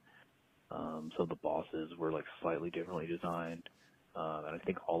different. So the bosses were like slightly differently designed, and I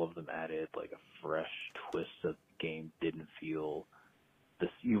think all of them added like a fresh twist. Of the game didn't feel this.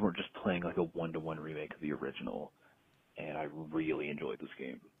 You weren't just playing like a one-to-one remake of the original, and I really enjoyed this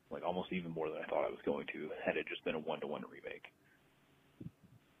game, like almost even more than I thought I was going to. Had it just been a one-to-one remake.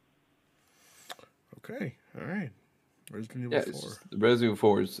 Okay. All right. Resident Evil Yeah, 4. Resident Evil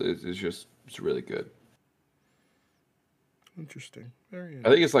 4 is just it's really good. Interesting. Very interesting. I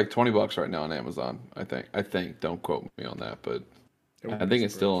think it's like $20 right now on Amazon. I think. Don't quote me on that, but I think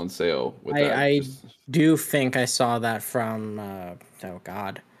it's still on sale. With I do think I saw that from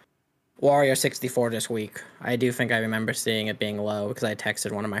Wario 64 this week. I do think I remember seeing it being low because I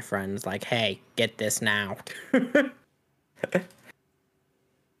texted one of my friends like, "Hey, get this now." All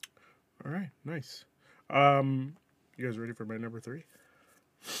right. Nice. You guys ready for my number 3?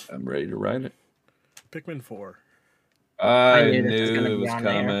 I'm ready to write it. Pikmin 4. I knew this was knew gonna it be was on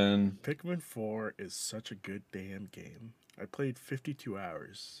there. coming. Pikmin 4 is such a good damn game. I played 52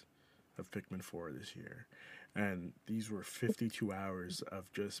 hours of Pikmin 4 this year, and these were 52 hours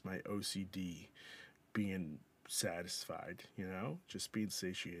of just my OCD being satisfied, just being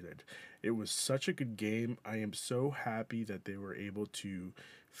satiated. It was such a good game. I am so happy that they were able to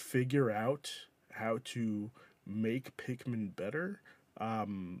figure out how to make Pikmin better.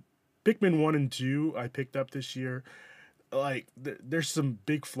 Pikmin 1 and 2 I picked up this year. Like, there's some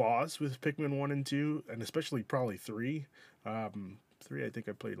big flaws with Pikmin 1 and 2, and especially probably 3. 3 I think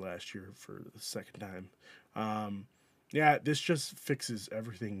I played last year for the second time. Yeah, this just fixes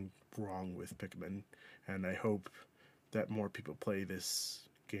everything wrong with Pikmin, and I hope that more people play this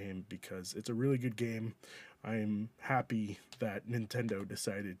game because it's a really good game. I'm happy that Nintendo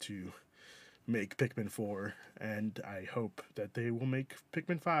decided to make Pikmin 4, and I hope that they will make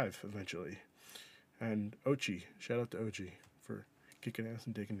Pikmin 5 eventually. And Ochi, shout out to Ochi for kicking ass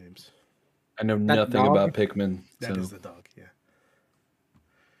and taking names. I know nothing dog? about Pikmin. That is the dog, yeah.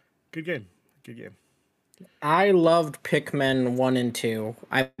 Good game. Good game. I loved Pikmin 1 and 2.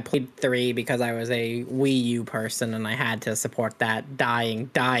 I played 3 because I was a Wii U person and I had to support that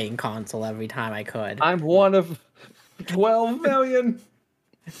dying console every time I could. I'm one of 12 million.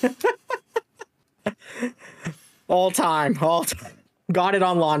 All time. Got it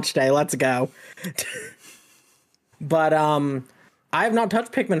on launch day. Let's go. But I have not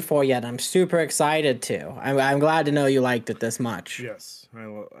touched Pikmin 4 yet. I'm super excited to. I'm glad to know you liked it this much. Yes,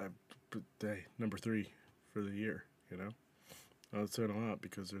 number 3 for the year. I'll say it a lot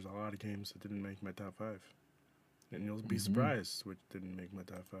because there's a lot of games that didn't make my top 5, and you'll be surprised which didn't make my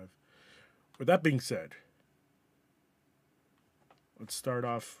top 5. With that being said, let's start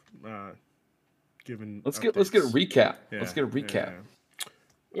off giving. Let's get a recap. Yeah, Let's get a recap.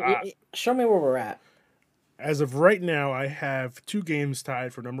 Show me where we're at. As of right now, I have 2 games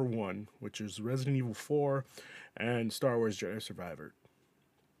tied for number 1, which is Resident Evil 4 and Star Wars Jedi Survivor.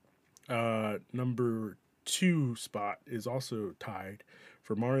 Number 2 spot is also tied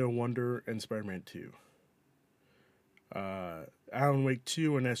for Mario Wonder and Spider-Man 2. Alan Wake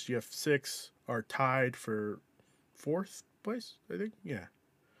 2 and SGF 6 are tied for 4th place, I think. Yeah.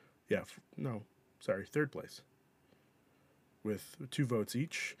 Third place. With 2 votes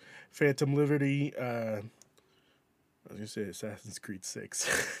each. Phantom Liberty, I was going to say Assassin's Creed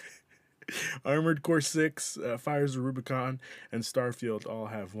 6. Armored Core 6, Fires of Rubicon, and Starfield all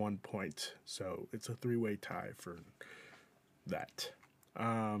have 1 point. So it's a 3-way tie for that.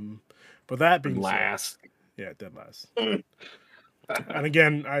 But that being last. said, yeah, dead last. And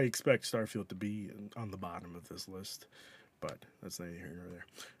again, I expect Starfield to be on the bottom of this list, but that's neither here nor there.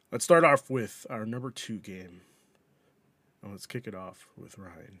 Let's start off with our number 2 game. And let's kick it off with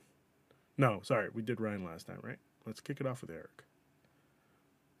Ryan. No, sorry, we did Ryan last time, right? Let's kick it off with Eric.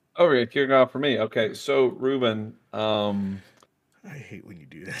 Oh, yeah, kicking off for me. Okay, so Ruben, I hate when you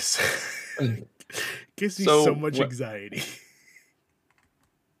do this. It gives me so much anxiety.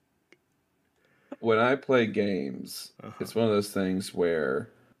 When I play games, it's one of those things where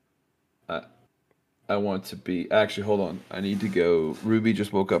I want to be... Actually, hold on. I need to go... Ruby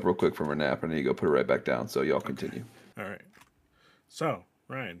just woke up real quick from her nap. I need to go put her right back down, so y'all continue. All right. So,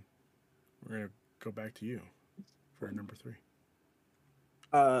 Ryan, we're going to go back to you for number 3.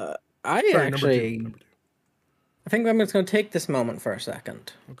 I Number 2. I think I'm just going to take this moment for a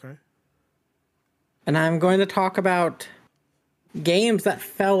second. Okay. And I'm going to talk about games that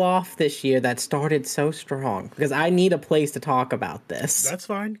fell off this year that started so strong, because I need a place to talk about this. That's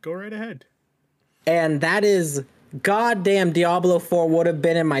fine. Go right ahead. And that is, goddamn, Diablo 4 would have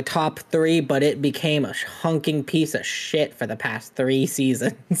been in my top 3, but it became a hunking piece of shit for the past 3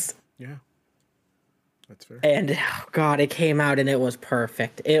 seasons. Yeah. That's fair. And, oh God, it came out and it was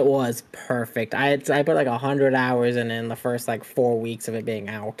perfect. It was perfect. I put like 100 hours in the first like 4 weeks of it being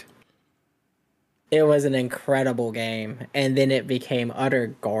out. It was an incredible game. And then it became utter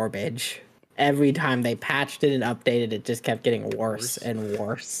garbage. Every time they patched it and updated it, just kept getting worse and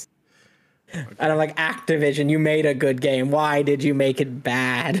worse. Okay. And I'm like, Activision, you made a good game. Why did you make it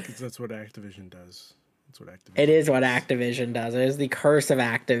bad? Because that's what Activision does. It is what Activision does. It is the curse of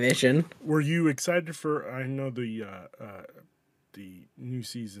Activision. Were you excited for? I know the new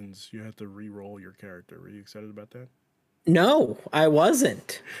seasons. You have to re-roll your character. Were you excited about that? No, I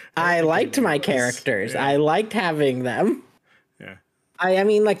wasn't. I liked my characters. Yeah. I liked having them. Yeah. I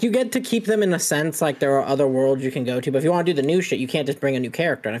mean, like, you get to keep them in a sense. Like, there are other worlds you can go to, but if you want to do the new shit, you can't just bring a new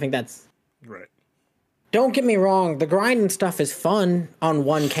character. And I think that's right. Don't get me wrong. The grind and stuff is fun on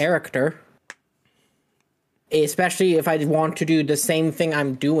one character. Especially if I want to do the same thing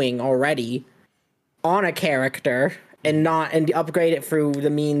I'm doing already on a character and upgrade it through the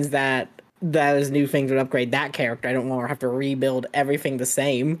means that those new things would upgrade that character. I don't want to have to rebuild everything the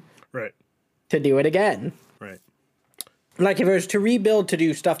same. Right. To do it again. Right. Like if it was to rebuild to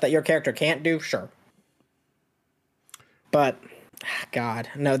do stuff that your character can't do, sure. But, God,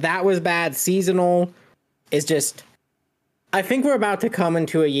 no, that was bad. Seasonal is just... I think we're about to come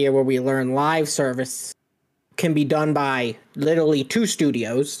into a year where we learn live service can be done by literally 2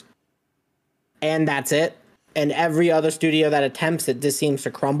 studios, and that's it. And every other studio that attempts it just seems to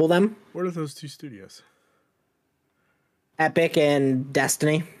crumble them. What are those 2 studios? Epic and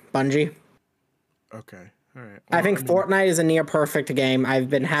Destiny, Bungie. Okay, all right. Well, I think Fortnite is a near perfect game. I've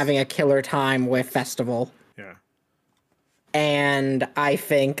been having a killer time with Festival. Yeah. And I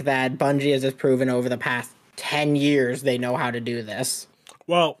think that Bungie has just proven over the past 10 years they know how to do this.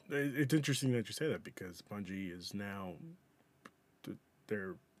 Well, it's interesting that you say that because Bungie is now,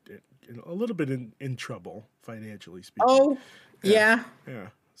 they're a little bit in trouble, financially speaking. Oh, yeah. Yeah,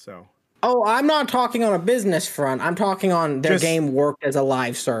 so. Oh, I'm not talking on a business front. I'm talking on their game worked as a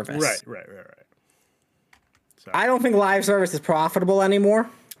live service. Right. So. I don't think live service is profitable anymore.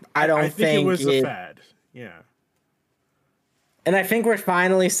 I think it was a fad. Yeah. And I think we're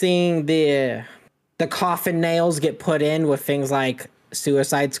finally seeing the coffin nails get put in with things like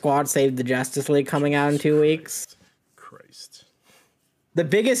Suicide Squad Save the Justice League coming out in 2 weeks. Christ. The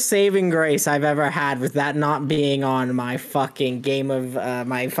biggest saving grace I've ever had was that not being on my fucking game of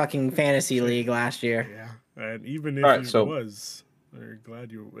my fucking fantasy league last year. Yeah, and even if it was, we're glad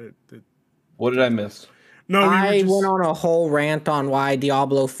you. What did I miss? No, I went on a whole rant on why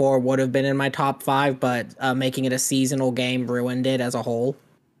Diablo 4 would have been in my top 5, but making it a seasonal game ruined it as a whole.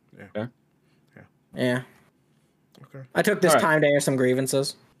 Yeah. Yeah. Okay. I took this All right. time to air some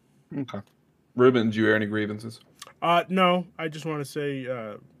grievances. Okay. Ruben, did you air any grievances? No, I just want to say,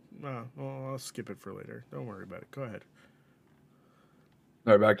 well, I'll skip it for later. Don't worry about it. Go ahead.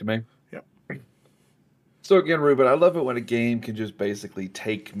 All right, back to me. Yep. So again, Ruben, I love it when a game can just basically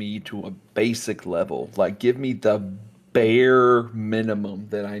take me to a basic level. Like, give me the bare minimum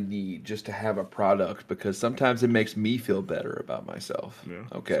that I need just to have a product, because sometimes it makes me feel better about myself. Yeah.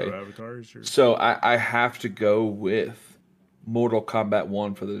 Okay. So Avatar is yours. So I have to go with Mortal Kombat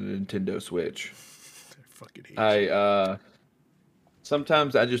 1 for the Nintendo Switch. I fucking hate you.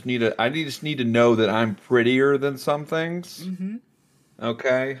 Sometimes I just need to know that I'm prettier than some things. Mm-hmm.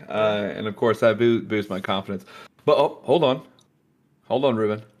 Okay. And of course that boosts my confidence. But hold on,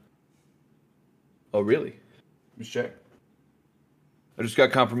 Ruben. Oh, really? Let's check. I just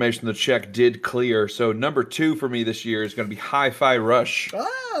got confirmation the check did clear. So number 2 for me this year is going to be Hi-Fi Rush.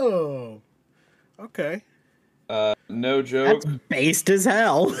 Oh. Okay. No That's joke. based as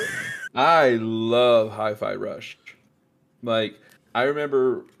hell. I love Hi-Fi Rush. Like, I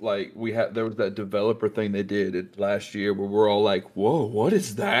remember, like, there was that developer thing they did last year where we're all like, "Whoa, what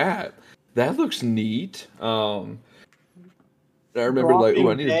is that? That looks neat." I remember like, "Oh,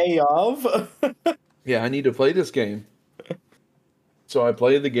 I need to play this game." So I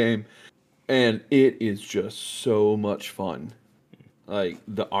played the game, and it is just so much fun. Like,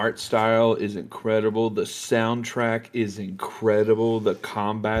 the art style is incredible, the soundtrack is incredible, the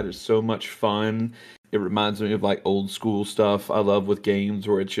combat is so much fun. It reminds me of like old school stuff I love with games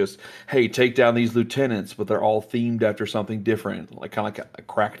where it's just, hey, take down these lieutenants, but they're all themed after something different, like kind of like a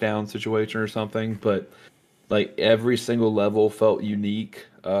crackdown situation or something. But like every single level felt unique.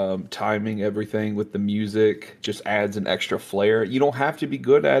 Timing everything with the music just adds an extra flair. You don't have to be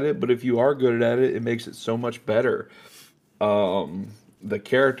good at it, but if you are good at it, it makes it so much better. The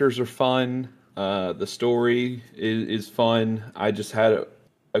characters are fun. The story is fun. I just had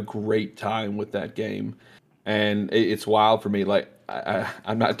a great time with that game, and it's wild for me. Like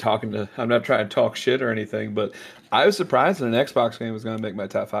I'm not I'm not trying to talk shit or anything, but I was surprised that an Xbox game was going to make my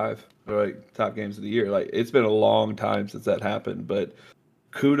top 5 or like top games of the year. Like, it's been a long time since that happened, but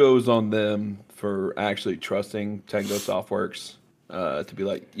kudos on them for actually trusting Tango Softworks to be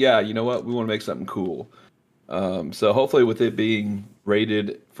like, yeah, you know what, we want to make something cool. So hopefully with it being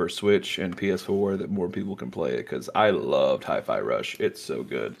rated for Switch and PS4 that more people can play it, because I loved Hi-Fi Rush. It's so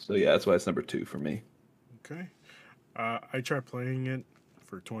good. So yeah, that's why it's number 2 for me. Okay. I tried playing it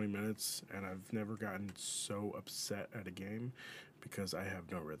for 20 minutes, and I've never gotten so upset at a game because I have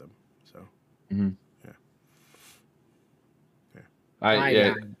no rhythm. So, Mm-hmm. yeah.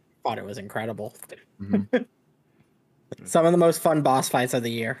 I thought it was incredible. Mm-hmm. Some of the most fun boss fights of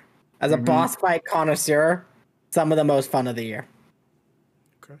the year. As a Mm-hmm. boss fight connoisseur, some of the most fun of the year.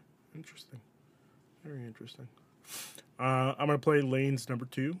 Okay. Interesting. Very interesting. I'm going to play Lane's number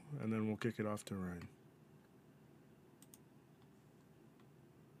 2, and then we'll kick it off to Ryan.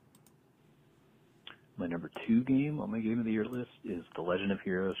 My number 2 game on my Game of the Year list is The Legend of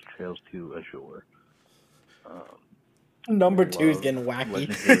Heroes Trails to Azure. Number 2 is getting wacky.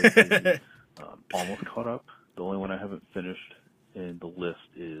 Legend of Heroes 3, almost caught up. The only one I haven't finished in the list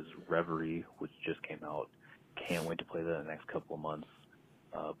is Reverie, which just came out. Can't wait to play that in the next couple of months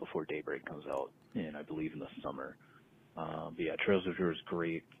before Daybreak comes out, and I believe in the summer. But yeah, Trails of Azure is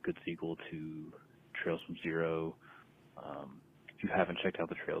great. Good sequel to Trails from Zero. If you haven't checked out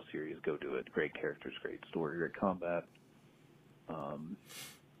the Trails series, go do it. Great characters, great story, great combat.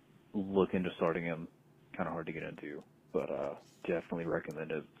 Look into starting them. Kind of hard to get into, but definitely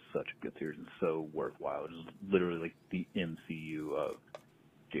recommend it. It's such a good series and so worthwhile. It's literally like the MCU of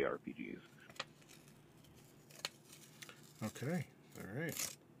JRPGs. Okay. All right.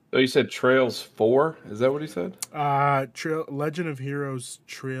 So you said Trails 4? Is that what he said? Legend of Heroes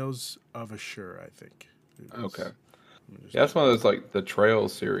Trails of Azure, I think. Okay. Yeah, that's one of those, like, the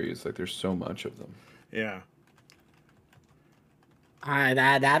Trails series. Like, there's so much of them. Yeah.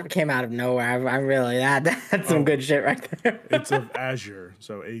 That came out of nowhere. I'm really that's some good shit right there. It's of Azure,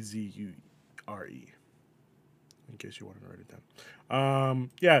 so Azure. In case you want to write it down.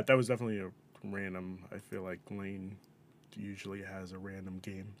 Yeah, that was definitely a random. I feel like Lane usually has a random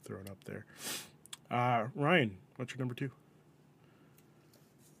game thrown up there. Ryan, what's your number 2?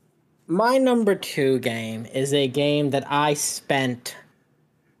 My number 2 game is a game that I spent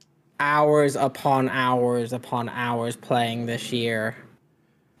hours upon hours upon hours playing this year.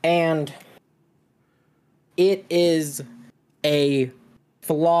 And it is a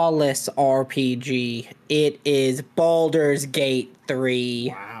flawless RPG. It is Baldur's Gate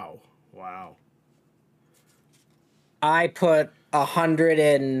 3. Wow. I put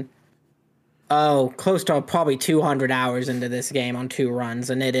close to probably 200 hours into this game on 2 runs,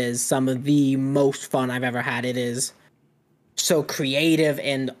 and it is some of the most fun I've ever had. It is so creative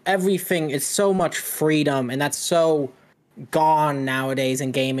and everything is so much freedom, and that's so gone nowadays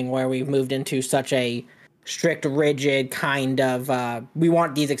in gaming, where we've moved into such a strict, rigid kind of we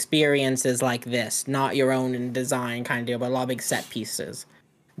want these experiences like this, not your own in design kind of deal, but a lot of big set pieces.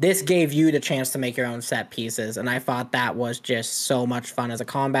 This gave you the chance to make your own set pieces, and I thought that was just so much fun as a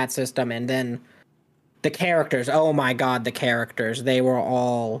combat system. And then the characters, oh my god, the characters, they were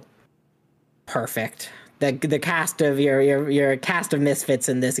all perfect. The cast of your cast of misfits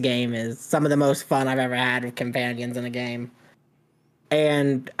in this game is some of the most fun I've ever had with companions in a game.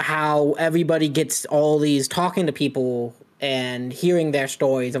 And how everybody gets all these talking to people and hearing their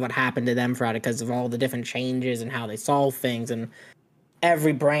stories of what happened to them throughout it, because of all the different changes and how they solve things, and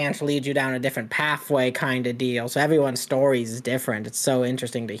every branch leads you down a different pathway kind of deal. So everyone's stories is different. It's so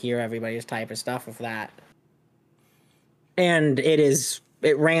interesting to hear everybody's type of stuff with that. And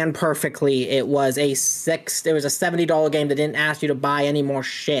it ran perfectly. It was a $70 game that didn't ask you to buy any more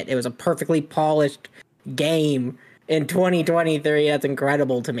shit. It was a perfectly polished game in 2023. That's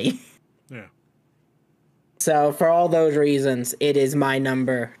incredible to me. Yeah. So for all those reasons, it is my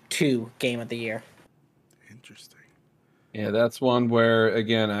number 2 game of the year. Interesting. Yeah, that's one where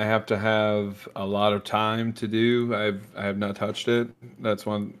again I have to have a lot of time to do. I have not touched it. That's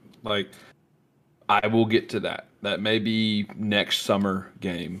one like I will get to that. That may be next summer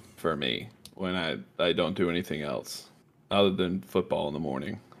game for me when I don't do anything else other than football in the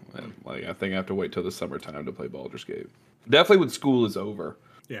morning. And, like I think I have to wait till the summertime to play Baldur's Gate. Definitely when school is over.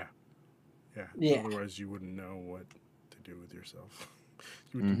 Yeah. Yeah. Yeah. Otherwise, you wouldn't know what to do with yourself.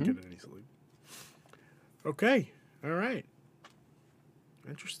 You wouldn't get any sleep. Okay. All right.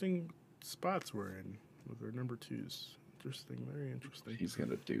 Interesting spots we're in with our number 2s. Interesting. Very interesting. He's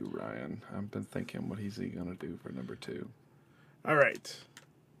gonna do Ryan. I've been thinking, what is he gonna do for number 2? All right.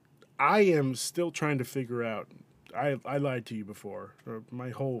 I am still trying to figure out. I lied to you before. My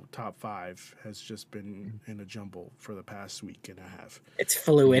whole top 5 has just been in a jumble for the past week and a half. It's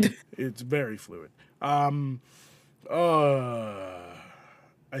fluid. It's very fluid. I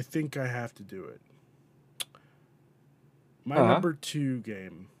think I have to do it. My number 2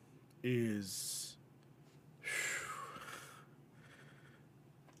 game is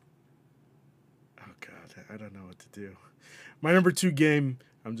oh god, I don't know what to do. My number 2 game,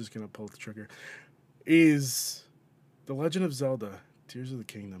 I'm just gonna pull the trigger, is The Legend of Zelda: Tears of the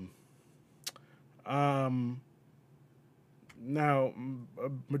Kingdom. Now, a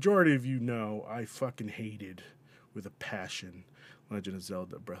majority of you know I fucking hated with a passion Legend of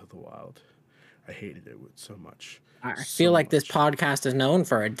Zelda: Breath of the Wild. I hated it with so much. I feel like this podcast is known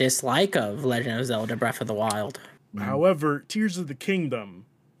for a dislike of Legend of Zelda: Breath of the Wild. However, Tears of the Kingdom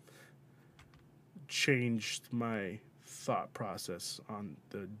changed my thought process on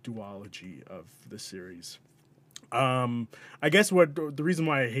the duology of the series. I guess the reason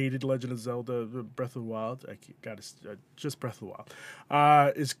why I hated Legend of Zelda: Breath of the Wild, just Breath of the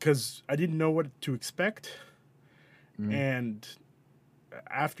Wild, is because I didn't know what to expect, and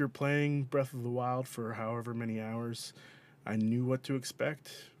after playing Breath of the Wild for however many hours, I knew what to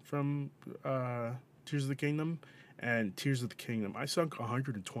expect from Tears of the Kingdom. And Tears of the Kingdom, I sunk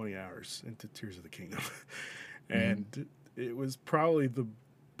 120 hours into Tears of the Kingdom, and it was probably the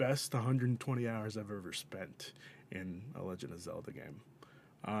best 120 hours I've ever spent in a Legend of Zelda game.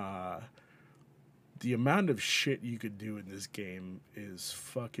 The amount of shit you could do in this game is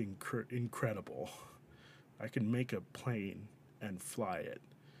fucking incredible. I could make a plane and fly it.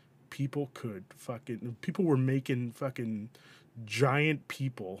 People were making fucking giant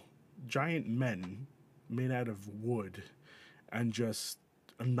men made out of wood and just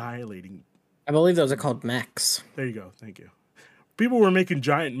annihilating. I believe those are called mechs. There you go. Thank you. People were making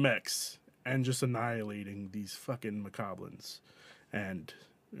giant mechs and just annihilating these fucking macablins. And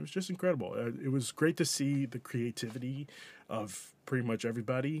it was just incredible. It was great to see the creativity of pretty much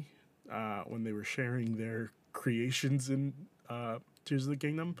everybody when they were sharing their creations in Tears of the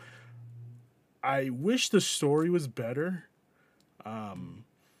Kingdom. I wish the story was better.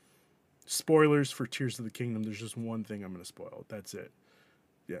 Spoilers for Tears of the Kingdom. There's just one thing I'm going to spoil. That's it.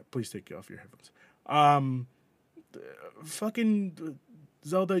 Yeah, please take off your headphones. Fucking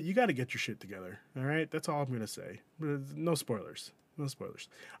Zelda, you got to get your shit together. All right? That's all I'm going to say. No spoilers. No spoilers.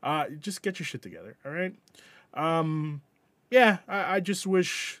 Just get your shit together. All right? Yeah, I just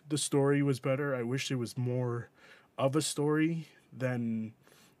wish the story was better. I wish it was more of a story than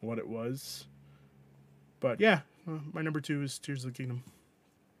what it was. But yeah, my number 2 is Tears of the Kingdom.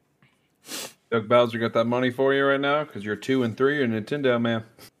 Doug Bowser got that money for you right now because you're 2 and 3 and Nintendo, man.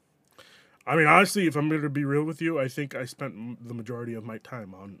 I mean, honestly, if I'm going to be real with you, I think I spent the majority of my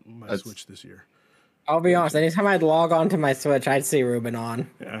time on my Switch this year. I'll be honest. Anytime I'd log on to my Switch, I'd see Ruben on.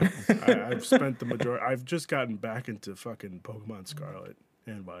 Yeah, I've spent the majority. I've just gotten back into fucking Pokemon Scarlet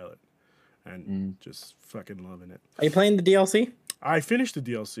and Violet, and just fucking loving it. Are you playing the DLC? I finished the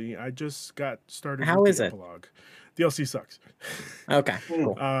DLC. I just got started. How with is the it? Epilogue. DLC sucks. Okay,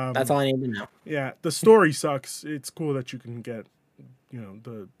 cool. That's all I need to know. Yeah, the story sucks. It's cool that you can get,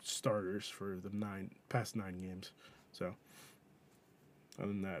 the starters for the past 9 games. So, other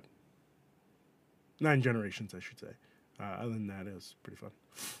than that, 9 generations, I should say. Other than that, it was pretty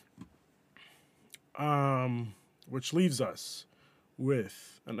fun. Which leaves us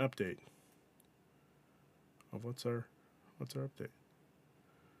with an update of what's our update.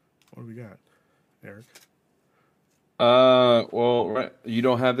 What do we got, Eric? Well, right, you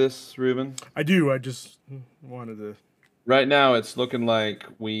don't have this, Ruben? I do. I just wanted to. Right now, it's looking like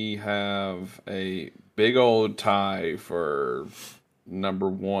we have a big old tie for number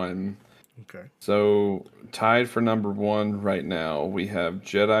 1. Okay. So, tied for number 1 right now, we have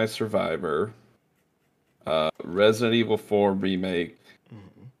Jedi Survivor, Resident Evil 4 Remake,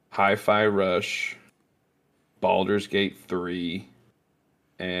 Hi-Fi Rush, Baldur's Gate 3,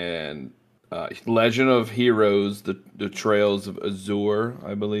 and Legend of Heroes, the Trails of Azure,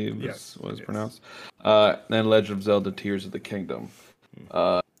 I believe is what it's pronounced. And Legend of Zelda Tears of the Kingdom.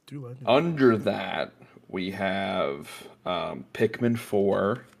 Under that, we have Pikmin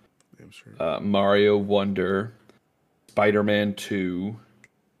 4, Mario Wonder, Spider-Man 2,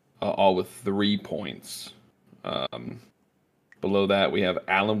 all with 3 points. Below that, we have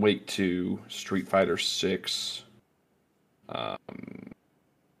Alan Wake 2, Street Fighter 6.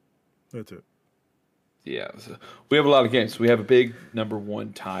 That's it. Yeah, so we have a lot of games. We have a big number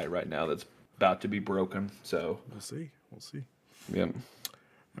 1 tie right now that's about to be broken. So we'll see. Yeah.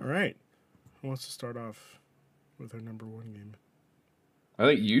 All right. Who wants to start off with our number 1 game? I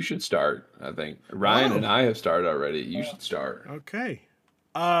think you should start. I think Ryan and I have started already. You should start. Okay.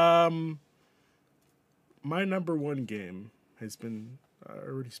 My number 1 game has been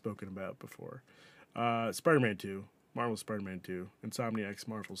already spoken about before. Spider-Man 2. Marvel's Spider-Man 2, Insomniac's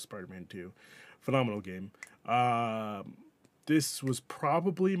Marvel's Spider-Man 2. Phenomenal game. This was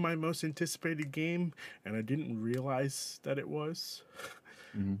probably my most anticipated game, and I didn't realize that it was.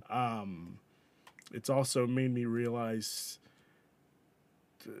 It's also made me realize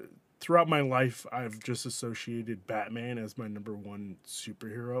throughout my life, I've just associated Batman as my number 1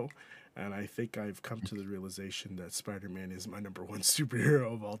 superhero, and I think I've come to the realization that Spider-Man is my number 1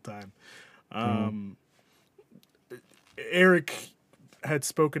 superhero of all time. Eric had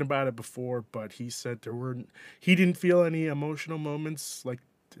spoken about it before, but he said he didn't feel any emotional moments like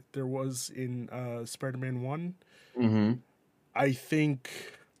there was in Spider-Man 1. I think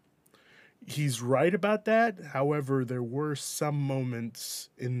he's right about that. However, there were some moments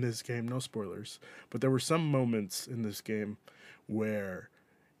in this game, no spoilers, but there were some moments in this game where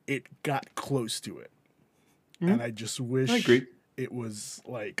it got close to it. And I just wish it was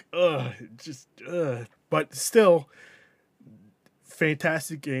like, but still,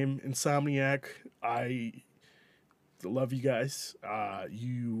 fantastic game. Insomniac, I love you guys.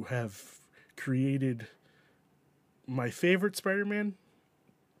 You have created my favorite Spider-Man.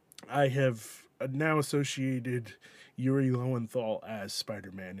 I have now associated Yuri Lowenthal as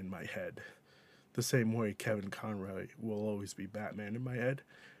Spider-Man in my head, the same way Kevin Conroy will always be Batman in my head.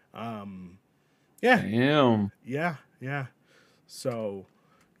 Damn. Yeah. So,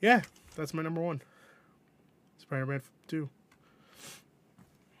 yeah, that's my number 1. Spider-Man 2.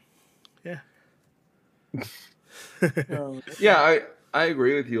 Yeah. Yeah, I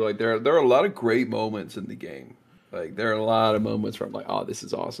agree with you. Like there are a lot of great moments in the game. Like there are a lot of moments where I'm like, oh, this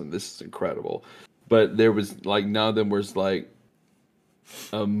is awesome, this is incredible. But there was like none of them was like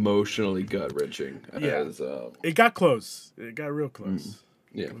emotionally gut wrenching. Yeah. It got close. It got real close.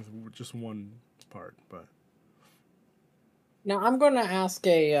 Yeah. With just one part, but Now I'm going to ask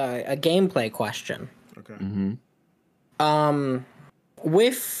a gameplay question. okay.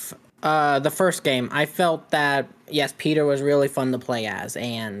 With the first game, I felt that yes, Peter was really fun to play as,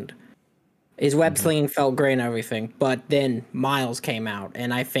 and his web slinging felt great and everything. But then Miles came out,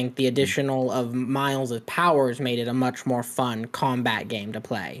 and I think the additional of Miles' powers made it a much more fun combat game to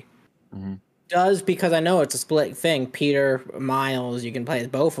play. Because I know it's a split thing, Peter, Miles, you can play as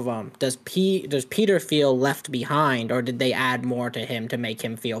both of them. Does Peter feel left behind, or did they add more to him to make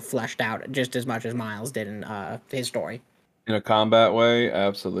him feel fleshed out just as much as Miles did in his story? In a combat way,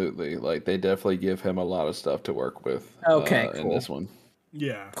 absolutely. Like they definitely give him a lot of stuff to work with. Okay, in cool. this one.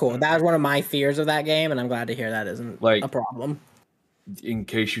 Yeah. Cool. That was one of my fears of that game, and I'm glad to hear that isn't Like- a problem. in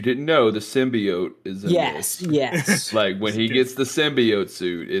case you didn't know, the symbiote is in Yes, this. yes. Like when he gets the symbiote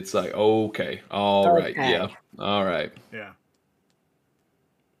suit, it's like, okay, all right, Okay. yeah, all right. Yeah.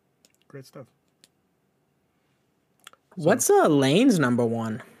 Great stuff. What's Lane's number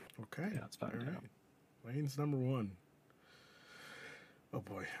one? Okay. Yeah, it's fine. All right. Lane's number one. Oh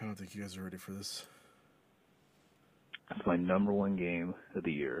boy, I don't think you guys are ready for this. That's my number one game of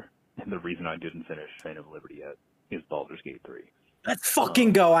the year, and the reason I didn't finish Chain of Liberty yet is Baldur's Gate 3. Let's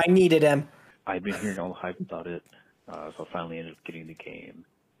fucking go. I needed him. I'd been hearing all the hype about it, so I finally ended up getting the game,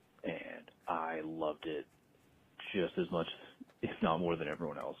 and I loved it just as much, if not more than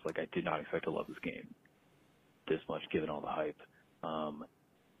everyone else. Like, I did not expect to love this game this much, given all the hype.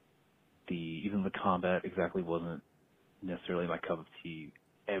 Even the combat exactly wasn't necessarily my cup of tea.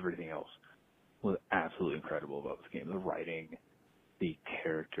 Everything else was absolutely incredible about this game. The writing, the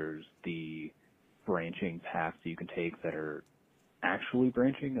characters, the branching paths you can take that are actually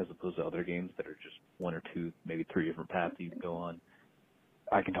branching as opposed to other games that are just one or two, maybe three different paths you can go on.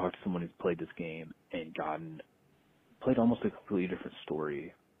 I can talk to someone who's played this game and played almost a completely different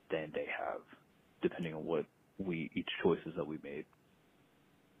story than they have, depending on what each choices that we made.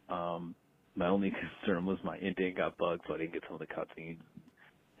 My only concern was my ending got bugged, so I didn't get some of the cutscenes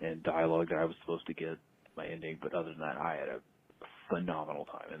and dialogue that I was supposed to get my ending. But other than that, I had a phenomenal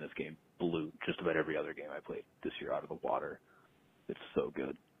time, and this game blew just about every other game I played this year out of the water. It's so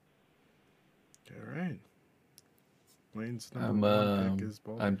good. All right. Lane's number one pick is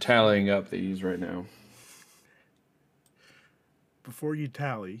Baldur's. I'm tallying up these right now. Before you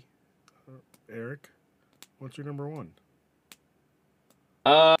tally, Eric, what's your number one?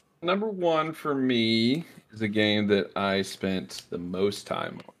 Number one for me is a game that I spent the most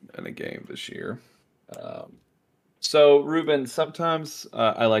time on in a game this year. So, Ruben, sometimes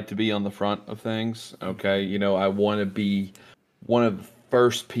I like to be on the front of things. Okay, I want to be one of the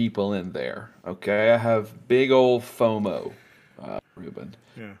first people in there. Okay, I have big old FOMO, Ruben.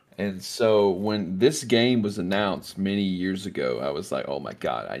 Yeah. And so when this game was announced many years ago, I was like, oh my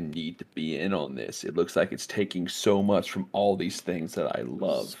God, I need to be in on this. It looks like it's taking so much from all these things that I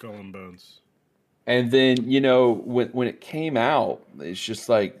love. Skull and Bones. And then, when it came out, it's just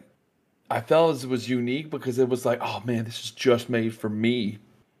like, I felt it was unique because it was like, oh man, this is just made for me.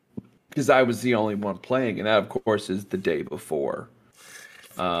 Because I was the only one playing. And that, of course, is the day before.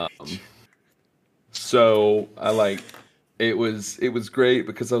 So it was great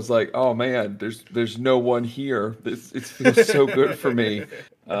because I was like, oh man, there's no one here. It feels so good for me.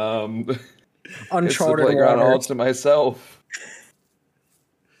 Uncharted it's the playground all waters. to myself.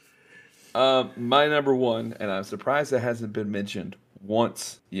 My number one, and I'm surprised it hasn't been mentioned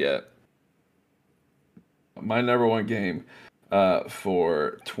once yet. My number one game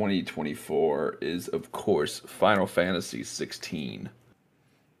for 2024 is, of course, Final Fantasy 16.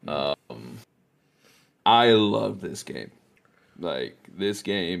 I love this game. Like, this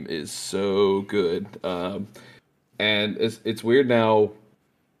game is so good. And it's weird now.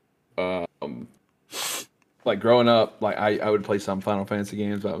 Like, growing up, like I would play some Final Fantasy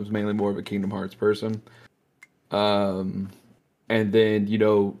games, but I was mainly more of a Kingdom Hearts person. And then,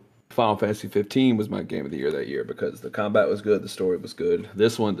 Final Fantasy 15 was my game of the year that year because the combat was good, the story was good.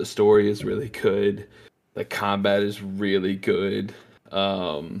 This one, the story is really good. The combat is really good.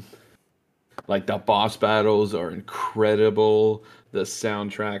 Like, the boss battles are incredible. The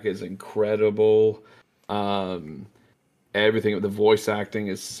soundtrack is incredible. Everything, the voice acting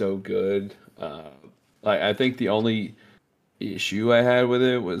is so good. Like, I think the only issue I had with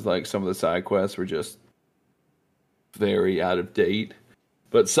it was, like, some of the side quests were just very out of date.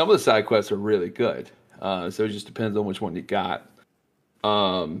 But some of the side quests are really good. So it just depends on which one you got.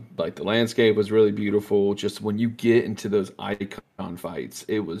 Like, the landscape was really beautiful. Just when you get into those icon fights,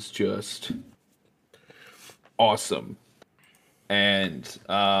 it was just awesome. And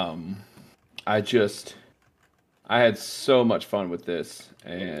I had so much fun with this,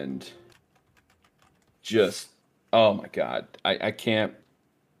 and just, oh my God, I can't.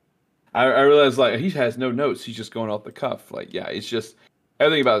 I realized, like, he has no notes. He's just going off the cuff. Like, yeah, it's just,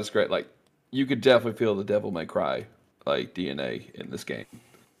 everything about it's great. Like, you could definitely feel the Devil May Cry, like, DNA in this game.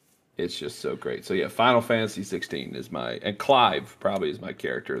 It's just so great. So yeah, Final Fantasy 16 is and Clive probably is my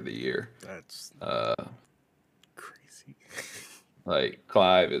character of the year. That's crazy. Like,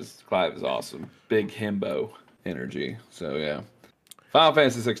 Clive is awesome. Big himbo energy. So yeah, Final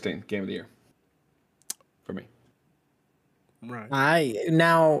Fantasy 16 game of the year for me. Right.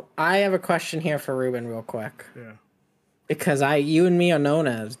 I have a question here for Ruben real quick. Yeah. Because you and me are known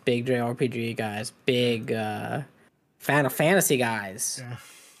as big JRPG guys, big Final Fantasy guys. Yeah.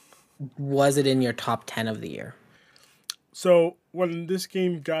 Was it in your top 10 of the year? So when this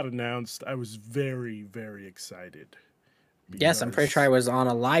game got announced, I was very, very excited. Yes, I'm pretty sure I was on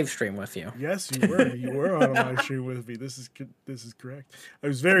a live stream with you. Yes, you were. You were on a live stream with me. This is correct. I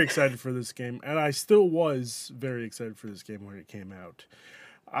was very excited for this game, and I still was very excited for this game when it came out.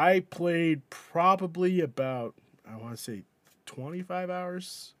 I played probably about, I want to say, 25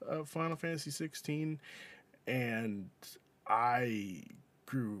 hours of Final Fantasy 16, and I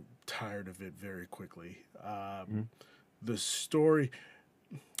grew tired of it very quickly. The story,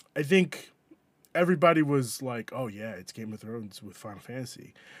 I think everybody was like, "Oh yeah, it's Game of Thrones with Final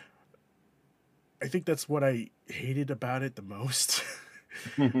Fantasy." I think that's what I hated about it the most.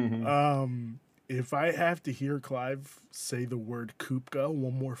 If I have to hear Clive say the word Kupka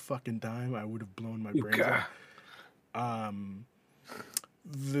one more fucking time, I would have blown my brains out.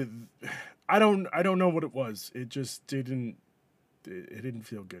 The I don't know what it was. It just didn't it didn't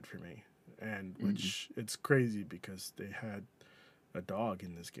feel good for me. And which it's crazy because they had a dog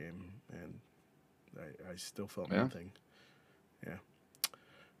in this game and I still felt nothing. Yeah.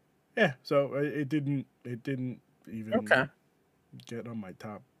 Yeah, so it didn't even get on my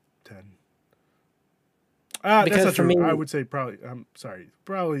top 10. That's not true. I would say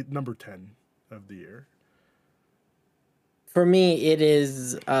probably number 10 of the year. For me, it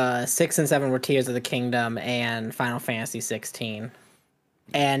is 6 and 7 were Tears of the Kingdom and Final Fantasy 16.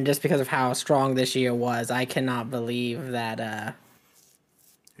 And just because of how strong this year was, I cannot believe that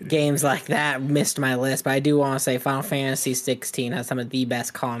games like that missed my list. But I do want to say Final Fantasy 16 has some of the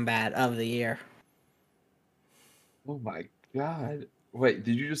best combat of the year. Oh my god! Wait,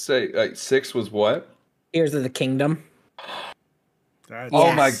 did you just say like 6 was what? Tears of the Kingdom.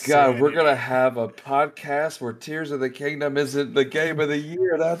 Oh my god, we're gonna have a podcast where Tears of the Kingdom isn't the game of the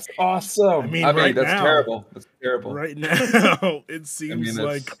year. That's awesome. I mean that's terrible. That's terrible. Right now, it seems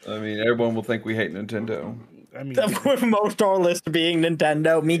everyone will think we hate Nintendo. I mean, with most of our list being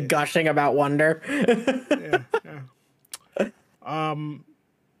Nintendo, me gushing about Wonder.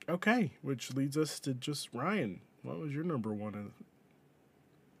 Okay, which leads us to just Ryan. What was your number one?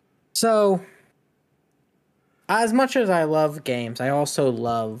 So, as much as I love games, I also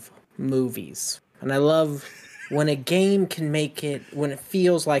love movies. And I love when a game can make it, when it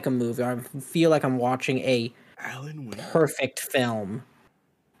feels like a movie, or I feel like I'm watching a perfect film.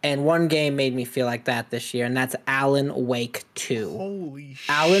 And one game made me feel like that this year, and that's Alan Wake 2. Holy shit.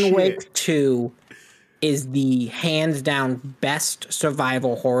 Alan Wake 2 is the hands down best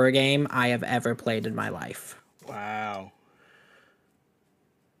survival horror game I have ever played in my life. Wow.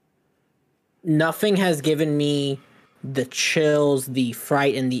 Nothing has given me the chills, the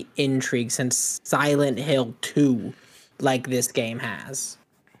fright, and the intrigue since Silent Hill 2 like this game has.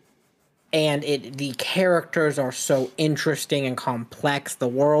 And the characters are so interesting and complex. The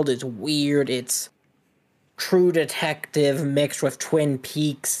world is weird. It's True Detective mixed with Twin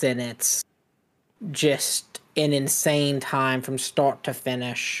Peaks, and it's just an insane time from start to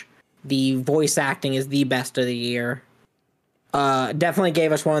finish. The voice acting is the best of the year. Definitely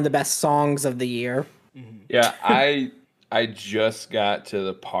gave us one of the best songs of the year. Yeah, I just got to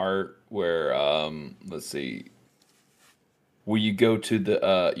the part where let's see, where you go to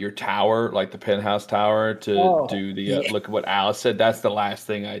the your tower, like the penthouse tower, to do the look at what Alice said. That's the last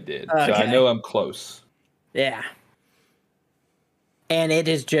thing I did, so I know I'm close. Yeah, and it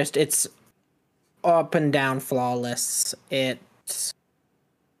is just it's up and down flawless. It's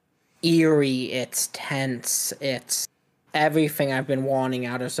eerie. It's tense. It's everything I've been wanting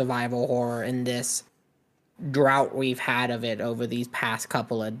out of survival horror in this drought we've had of it over these past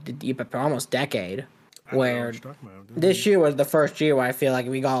couple of almost decade. Where this year was the first year where I feel like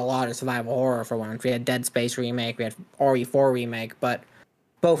we got a lot of survival horror for once. We had Dead Space remake, we had RE4 remake, but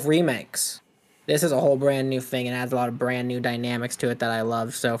both remakes. This is a whole brand new thing and adds a lot of brand new dynamics to it that I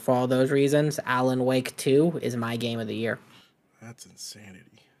love. So for all those reasons, Alan Wake 2 is my game of the year. That's insanity.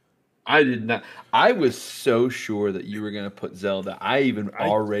 I did not. I was so sure that you were going to put Zelda. I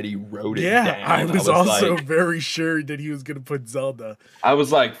already wrote it down. Yeah, I was also very sure that he was going to put Zelda. I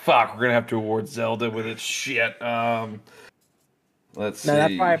was like, fuck, we're going to have to award Zelda with its shit. Let's see.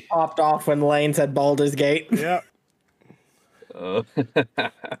 That's why I popped off when Lane said Baldur's Gate. Yeah.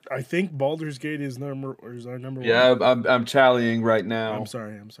 I think Baldur's Gate is our number one. Yeah, I'm tallying right now. I'm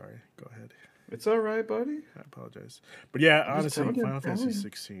sorry. Go ahead. It's all right, buddy. I apologize. But yeah, honestly, Final Fantasy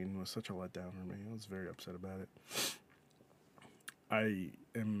 16 was such a letdown for me. I was very upset about it.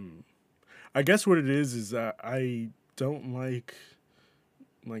 I guess what it is that I don't like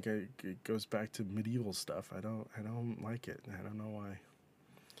it goes back to medieval stuff. I don't like it. I don't know why.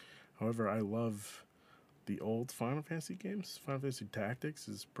 However, I love the old Final Fantasy games. Final Fantasy Tactics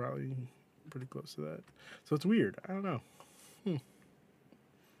is probably pretty close to that. So it's weird. I don't know. I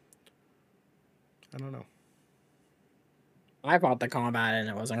don't know. I thought the combat in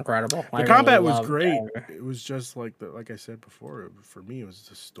it was incredible. The combat was great. It was just like I said before. For me, it was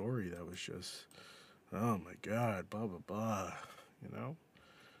the story that was just, oh my god, blah blah blah. You know.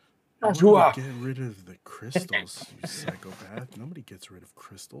 You wanted to get rid of the crystals, you psychopath. Nobody gets rid of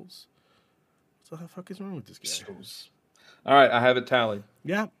crystals. What the fuck is wrong with this guy? All right, I have it tallied.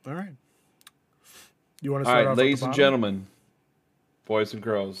 Yeah. All right. You want to All start right, off ladies at the and bottom? gentlemen, boys and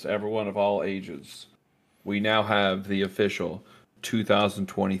girls, everyone of all ages, we now have the official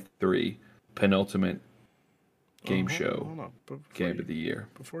 2023 penultimate game show Hold on. game of the year.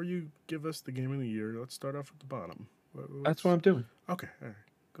 Before you give us the game of the year, let's start off at the bottom. That's what I'm doing. Okay. All right.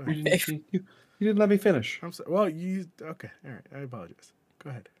 Go ahead. You didn't let me finish. I'm sorry. Well, okay. All right. I apologize. Go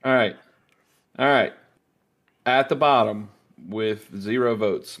ahead. All right. At the bottom with 0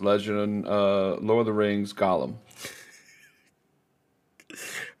 votes, Legend, Lord of the Rings, Gollum.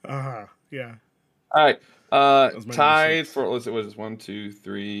 Yeah. All right. my Tied for what is this? 1, 2,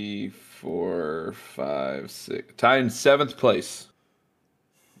 3, 4, 5, 6. Tied in 7th place.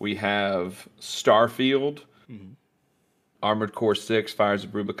 We have Starfield, Armored Core 6, Fires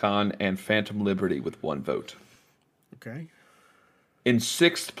of Rubicon, and Phantom Liberty with 1 vote. Okay. In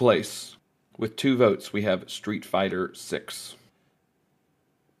 6th place, with 2 votes, we have Street Fighter 6.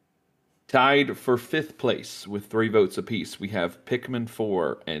 Tied for 5th place with 3 votes apiece, we have Pikmin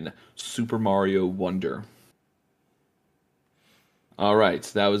 4 and Super Mario Wonder. All right,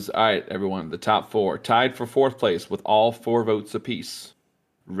 so that was all right, everyone. The top 4 tied for 4th place with all 4 votes apiece: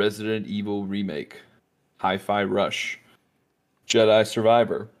 Resident Evil Remake, Hi-Fi Rush, Jedi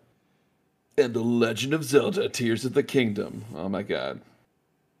Survivor, and The Legend of Zelda: Tears of the Kingdom. Oh my God!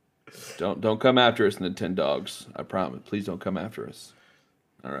 Don't come after us, Nintendogs. I promise. Please don't come after us.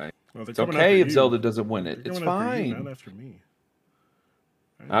 All right. Well, It's okay if Zelda doesn't win it. It's fine. You, not after me.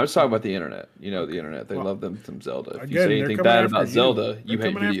 I was talking about the internet. You know the internet. They love them some Zelda. If you Again, say they're anything coming bad after about you. Zelda, you They're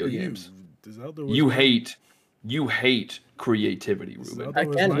hate coming video after you. games. Zelda was You my- hate creativity, Ruben. Zelda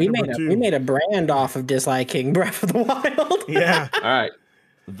was Again, my we number 2. made a brand off of disliking Breath of the Wild. Yeah. All right.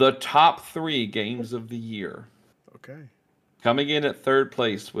 The top 3 games of the year. Okay. Coming in at 3rd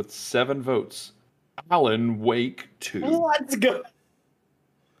place with 7 votes, Alan Wake 2. Let's go.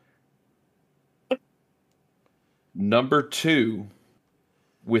 Number 2,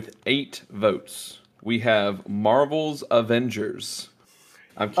 with 8 votes, we have Marvel's Avengers.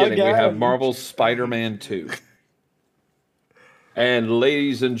 I'm kidding. We have Again. Marvel's Spider-Man 2. And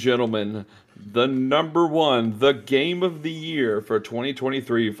ladies and gentlemen, the number 1, the game of the year for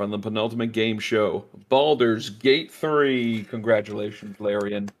 2023 from the Penultimate Game Show, Baldur's Gate 3. Congratulations,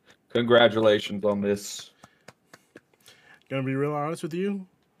 Larian. Congratulations on this. Gonna be real honest with you.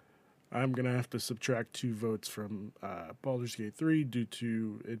 I'm gonna have to subtract 2 votes from Baldur's Gate 3 due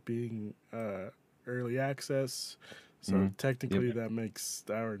to it being early access. So technically, that makes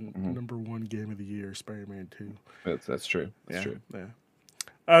our number 1 game of the year, Spider-Man 2. That's true. That's true.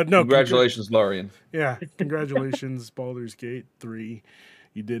 Yeah. No. Congratulations, Larian. Yeah. Congratulations, Baldur's Gate 3.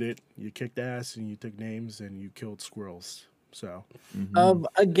 You did it. You kicked ass and you took names and you killed squirrels. So.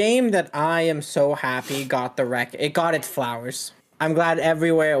 A game that I am so happy got it got its flowers. I'm glad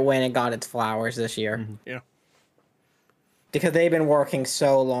everywhere it went, it got its flowers this year. Yeah. Because they've been working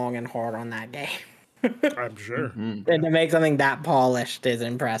so long and hard on that game. I'm sure. And to make something that polished is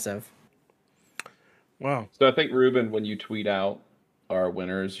impressive. Wow. So I think, Ruben, when you tweet out our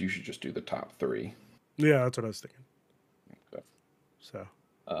winners, you should just do the top 3. Yeah, that's what I was thinking. Okay. So.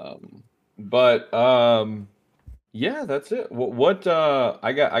 Yeah, that's it. What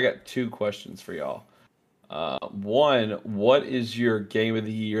I got 2 questions for y'all. One, what is your game of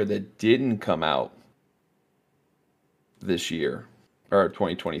the year that didn't come out this year or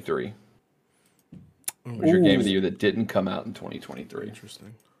 2023? What's your game of the year that didn't come out in 2023?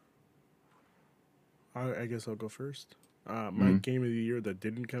 Interesting. I guess I'll go first. My game of the year that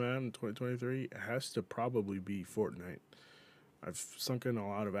didn't come out in 2023 has to probably be Fortnite. I've sunk in a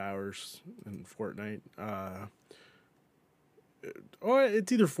lot of hours in Fortnite.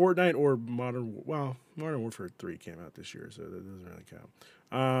 It's either Fortnite or Modern Warfare 3 came out this year, so that doesn't really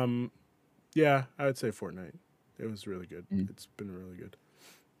count. Yeah, I would say Fortnite. It was really good. It's been really good.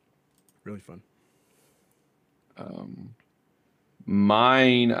 Really fun.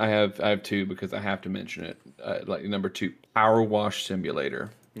 Mine, I have 2 because I have to mention it. Like number 2, Power Wash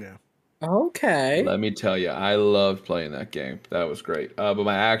Simulator. Yeah. Okay. Let me tell you, I loved playing that game. That was great. But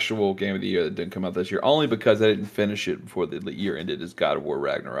my actual game of the year that didn't come out this year, only because I didn't finish it before the year ended, is God of War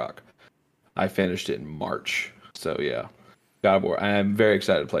Ragnarok. I finished it in March. So yeah. God of War. I am very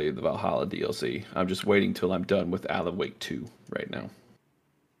excited to play the Valhalla DLC. I'm just waiting till I'm done with Alan Wake 2 right now.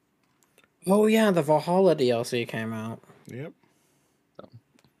 Oh yeah, the Valhalla DLC came out. Yep.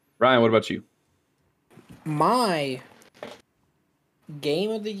 Ryan, what about you? My game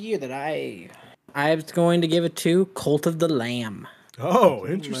of the year that I was going to give it to Cult of the Lamb. Oh,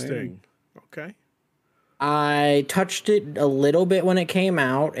 interesting. Okay. I touched it a little bit when it came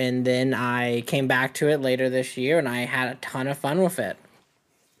out, and then I came back to it later this year, and I had a ton of fun with it.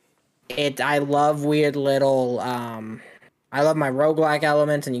 I love weird little I love my roguelike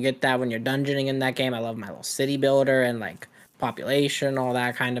elements, and you get that when you're dungeoning in that game. I love my little city builder and like population, all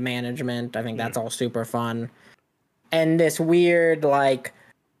that kind of management. I think that's all super fun. And this weird, like,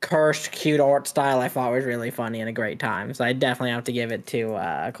 cursed, cute art style I thought was really funny and a great time. So I definitely have to give it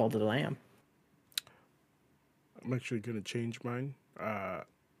to Cult of the Lamb. I'm actually going to change mine.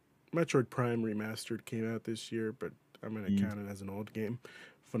 Metroid Prime Remastered came out this year, but I'm going to count it as an old game.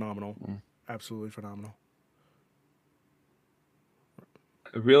 Phenomenal. Absolutely phenomenal.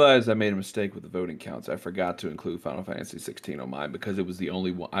 I realized I made a mistake with the voting counts. I forgot to include Final Fantasy 16 on mine because it was the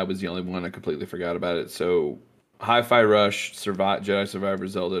only one. I was the only one. I completely forgot about it. So, Hi-Fi Rush, Jedi Survivor,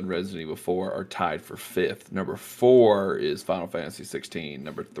 Zelda, and Resident Evil 4 are tied for 5th. Number 4 is Final Fantasy 16.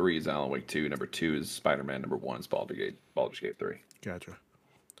 Number 3 is Alan Wake 2. Number 2 is Spider-Man. Number 1 is Baldur's Gate 3. Gotcha.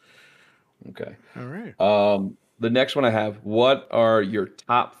 Okay. All right. The next one I have, what are your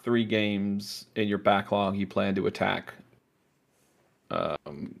top 3 games in your backlog you plan to attack the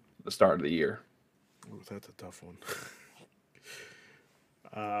start of the year? Oh, that's a tough one.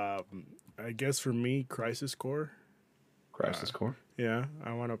 I guess for me, Crisis Core. Crisis Core? Yeah,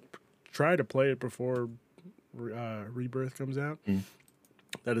 I want to try to play it before Rebirth comes out.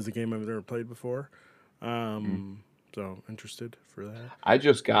 That is a game I've never played before. So interested for that. I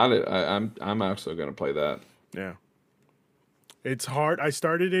just got it. I'm also going to play that. Yeah. It's hard. I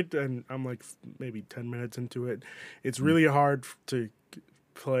started it and I'm like maybe 10 minutes into it. It's really hard to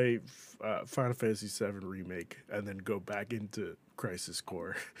play Final Fantasy VII Remake and then go back into Crisis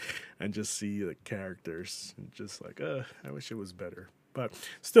Core and just see the characters and just like, I wish it was better. But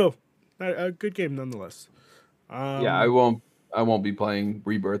still, a good game nonetheless. Yeah, I won't be playing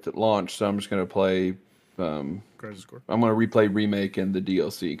Rebirth at launch, so I'm just going to play Crisis Core. I'm going to replay Remake and the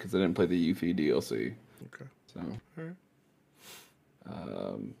DLC because I didn't play the Yuffie DLC. Okay. So, all right.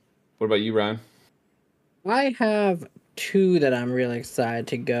 What about you, Ryan? I have 2 that I'm really excited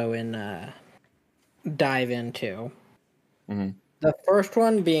to go and dive into. The first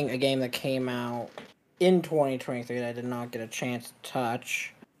one being a game that came out in 2023 that I did not get a chance to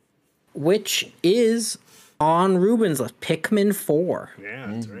touch, which is on Ruben's list, Pikmin 4. Yeah,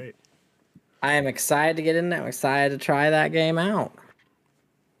 that's right. I am excited to get in there. I'm excited to try that game out.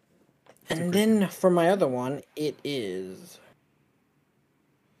 And then for my other one, it is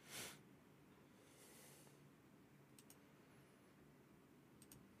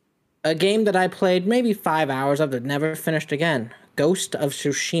a game that I played maybe 5 hours of that never finished again. Ghost of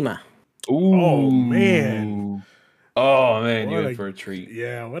Tsushima. Ooh. Oh, man. Oh, man, What you're in for a treat.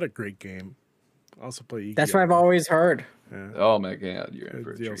 Yeah, what a great game. Also play Iki. That's what I've always heard. Yeah. Oh, my God, you're in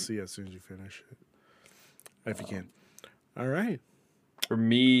for a DLC treat. as soon as you finish it. If you can. All right. For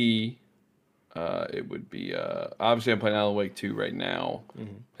me, it would be obviously I'm playing Alan Wake 2 right now,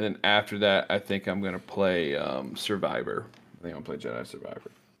 and then after that, I think I'm gonna play Survivor. I think I'm gonna play Jedi Survivor.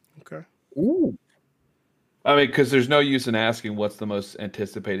 Okay. Ooh. I mean, because there's no use in asking what's the most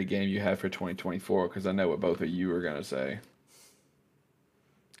anticipated game you have for 2024, because I know what both of you are gonna say.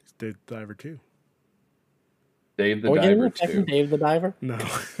 It's Dave the Diver 2. Dave the Are we getting Diver a second 2. Dave the Diver? No,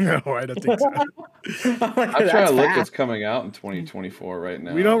 no, I don't think so. I'm like, I'm trying that's to look. fast. It's coming out in 2024 right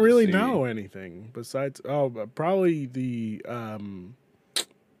now. We don't to really see. know anything besides probably the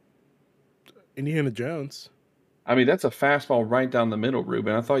Indiana Jones. I mean, that's a fastball right down the middle,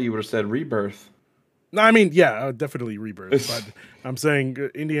 Ruben. I thought you would have said Rebirth. No, I mean, yeah, definitely Rebirth. But I'm saying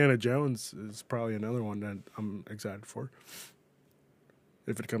Indiana Jones is probably another one that I'm excited for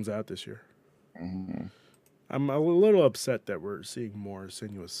if it comes out this year. I'm a little upset that we're seeing more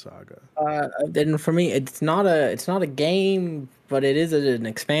Senua's Saga. Then for me, it's not a game, but it is an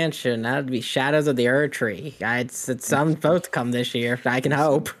expansion. That'd be Shadows of the Erd Tree. It's some supposed to come this year. I can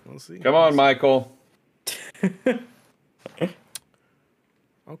hope. We'll see. Come on, Michael.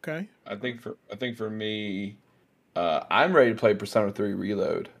 Okay. I think for me, I'm ready to play Persona 3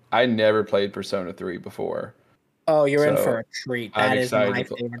 Reload. I never played Persona 3 before. Oh, you're in So, for a treat. I'm That is excited my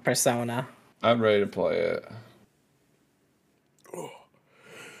to favorite Persona. I'm ready to play it.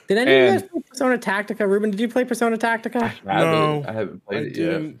 Did any of you guys play Persona Tactica? Ruben, did you play Persona Tactica? No, I haven't I played it yet.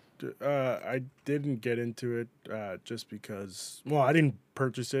 didn't. I didn't get into it just because. Well, I didn't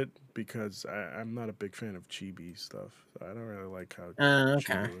purchase it because I'm not a big fan of chibi stuff. I don't really like how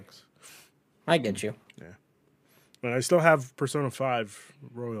Okay. chibi looks. I get you. Yeah, but I still have Persona 5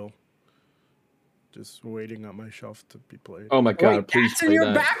 Royal, just waiting on my shelf to be played. Oh my god, Wait, please that's in play your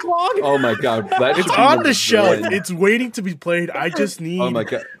that. backlog? Oh my god, that It's should be on number the shelf. one. It's waiting to be played. I just need. Oh my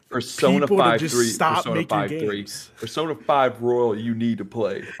god, Persona people to 5 just 3, stop Persona making 5 3, games. Persona 5 Royal. You need to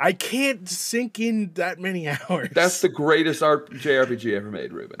play. I can't sink in that many hours. That's the greatest JRPG ever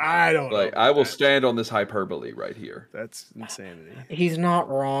made, Ruben. I don't know. Like, about I will that. stand on this hyperbole right here. That's insanity. He's not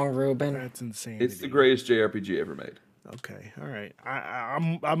wrong, Ruben. That's insanity. It's the greatest JRPG ever made. Okay, all right.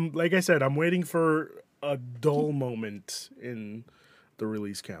 I'm like I said, I'm waiting for a dull moment in the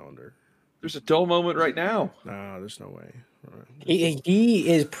release calendar. There's a dull moment right now. No, there's no way. He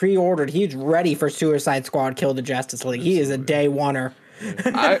is pre-ordered. He's ready for Suicide Squad: Kill the Justice League. He is a day oneer.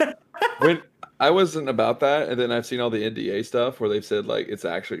 When I wasn't about that, and then I've seen all the NDA stuff where they've said like it's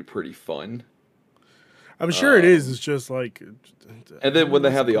actually pretty fun. I'm sure it is. It's just like. And then when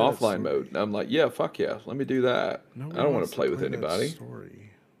they have the offline mode, I'm like, yeah, fuck yeah, let me do that. Nobody I don't want wants to play with that anybody. Story.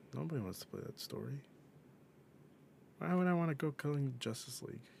 Nobody wants to play that story. Why would I want to go killing Justice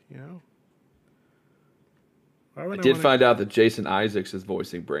League? You know. Why would I did find out that Jason Isaacs is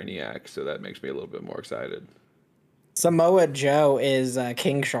voicing Brainiac, so that makes me a little bit more excited. Samoa Joe is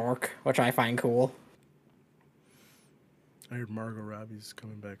King Shark, which I find cool. I heard Margot Robbie's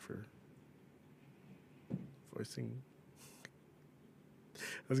coming back for voicing. I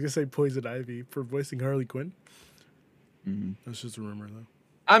was gonna say Poison Ivy for voicing Harley Quinn. Mm-hmm. That's just a rumor, though.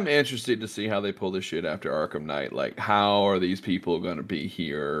 I'm interested to see how they pull this shit after Arkham Knight. Like, how are these people going to be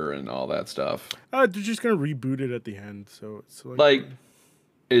here and all that stuff? They're just gonna reboot it at the end, so it's like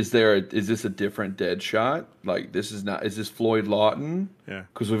is this a different Deadshot? Like, this is not. Is this Floyd Lawton? Yeah,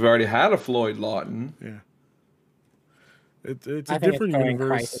 because we've already had a Floyd Lawton. Yeah. It's a I think different it's universe.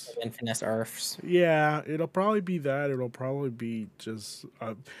 Crisis of Infinite Earths. Yeah, it'll probably be that. It'll probably be just.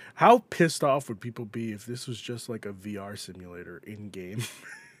 How pissed off would people be if this was just like a VR simulator in game?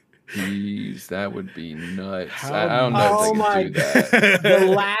 Jeez, that would be nuts. How I don't know if they can do that. The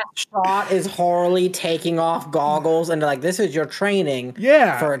last shot is Harley taking off goggles and they're like, this is your training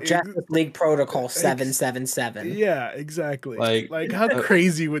for Justice League Protocol 777. Yeah, exactly. Like how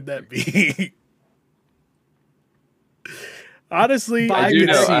crazy would that be? Honestly, I do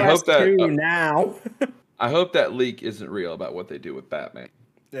know. I hope that now. I hope that leak isn't real about what they do with Batman.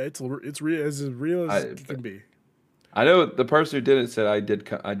 Yeah, it's real as it can be. I know the person who did it said I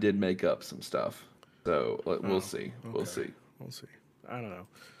did make up some stuff. So we'll see. Okay. We'll see. I don't know.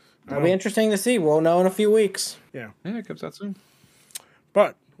 It'll be interesting to see. We'll know in a few weeks. Yeah. Yeah, it comes out soon.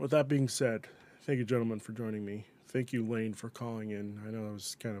 But with that being said, thank you, gentlemen, for joining me. Thank you, Lane, for calling in. I know it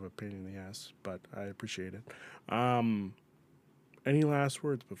was kind of a pain in the ass, but I appreciate it. Any last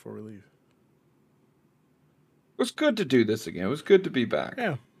words before we leave? It was good to do this again. It was good to be back.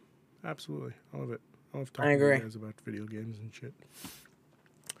 Yeah, absolutely. I love it. I love talking to you guys about video games and shit.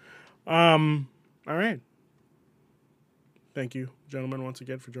 All right. Thank you, gentlemen, once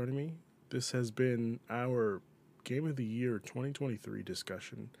again for joining me. This has been our Game of the Year 2023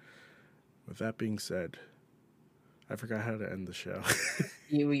 discussion. With that being said, I forgot how to end the show.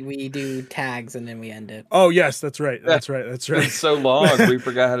 we do tags and then we end it. Oh, yes, that's right. That's right. It's been so long. We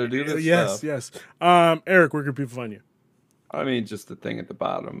forgot how to do this stuff. Yes. Eric, where can people find you? I mean, just the thing at the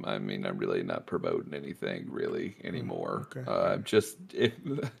bottom. I mean, I'm really not promoting anything really anymore. Okay.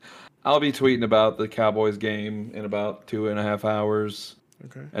 I'll be tweeting about the Cowboys game in about 2.5 hours.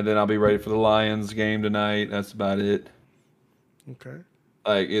 Okay. And then I'll be ready for the Lions game tonight. That's about it. Okay.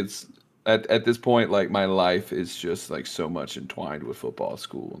 Like, it's at this point, like, my life is just like so much entwined with football,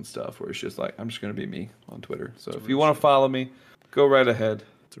 school, and stuff. Where it's just like I'm just gonna be me on Twitter. So if you want to follow me, go right ahead.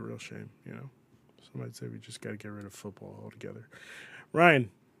 It's a real shame, you know. Some might say we just got to get rid of football altogether. Ryan,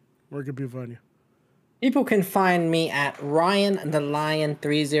 where can people find you? People can find me at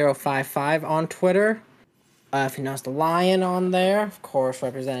RyanTheLion3055 on Twitter. If you notice the lion on there, of course,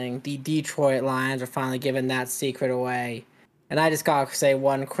 representing the Detroit Lions. We're finally giving that secret away. And I just gotta say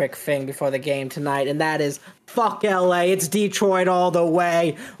one quick thing before the game tonight, and that is, fuck LA, it's Detroit all the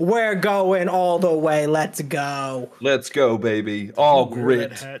way. We're going all the way. Let's go. Let's go, baby. All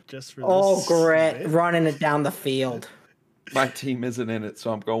grit. All grit, running it down the field. My team isn't in it,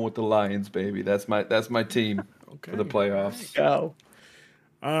 so I'm going with the Lions, baby. That's my team for the playoffs. Go.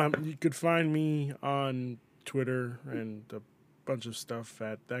 You could find me on Twitter and a bunch of stuff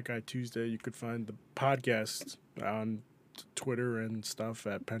at That Guy Tuesday. You could find the podcast on Twitter and stuff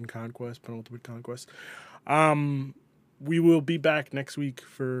at Penultimate Conquest. we will be back next week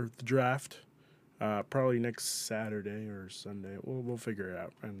for the draft. Probably next Saturday or Sunday. We'll figure it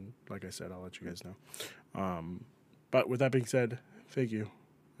out. And like I said, I'll let you guys know. But with that being said, thank you,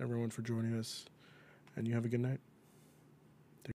 everyone, for joining us. And you have a good night.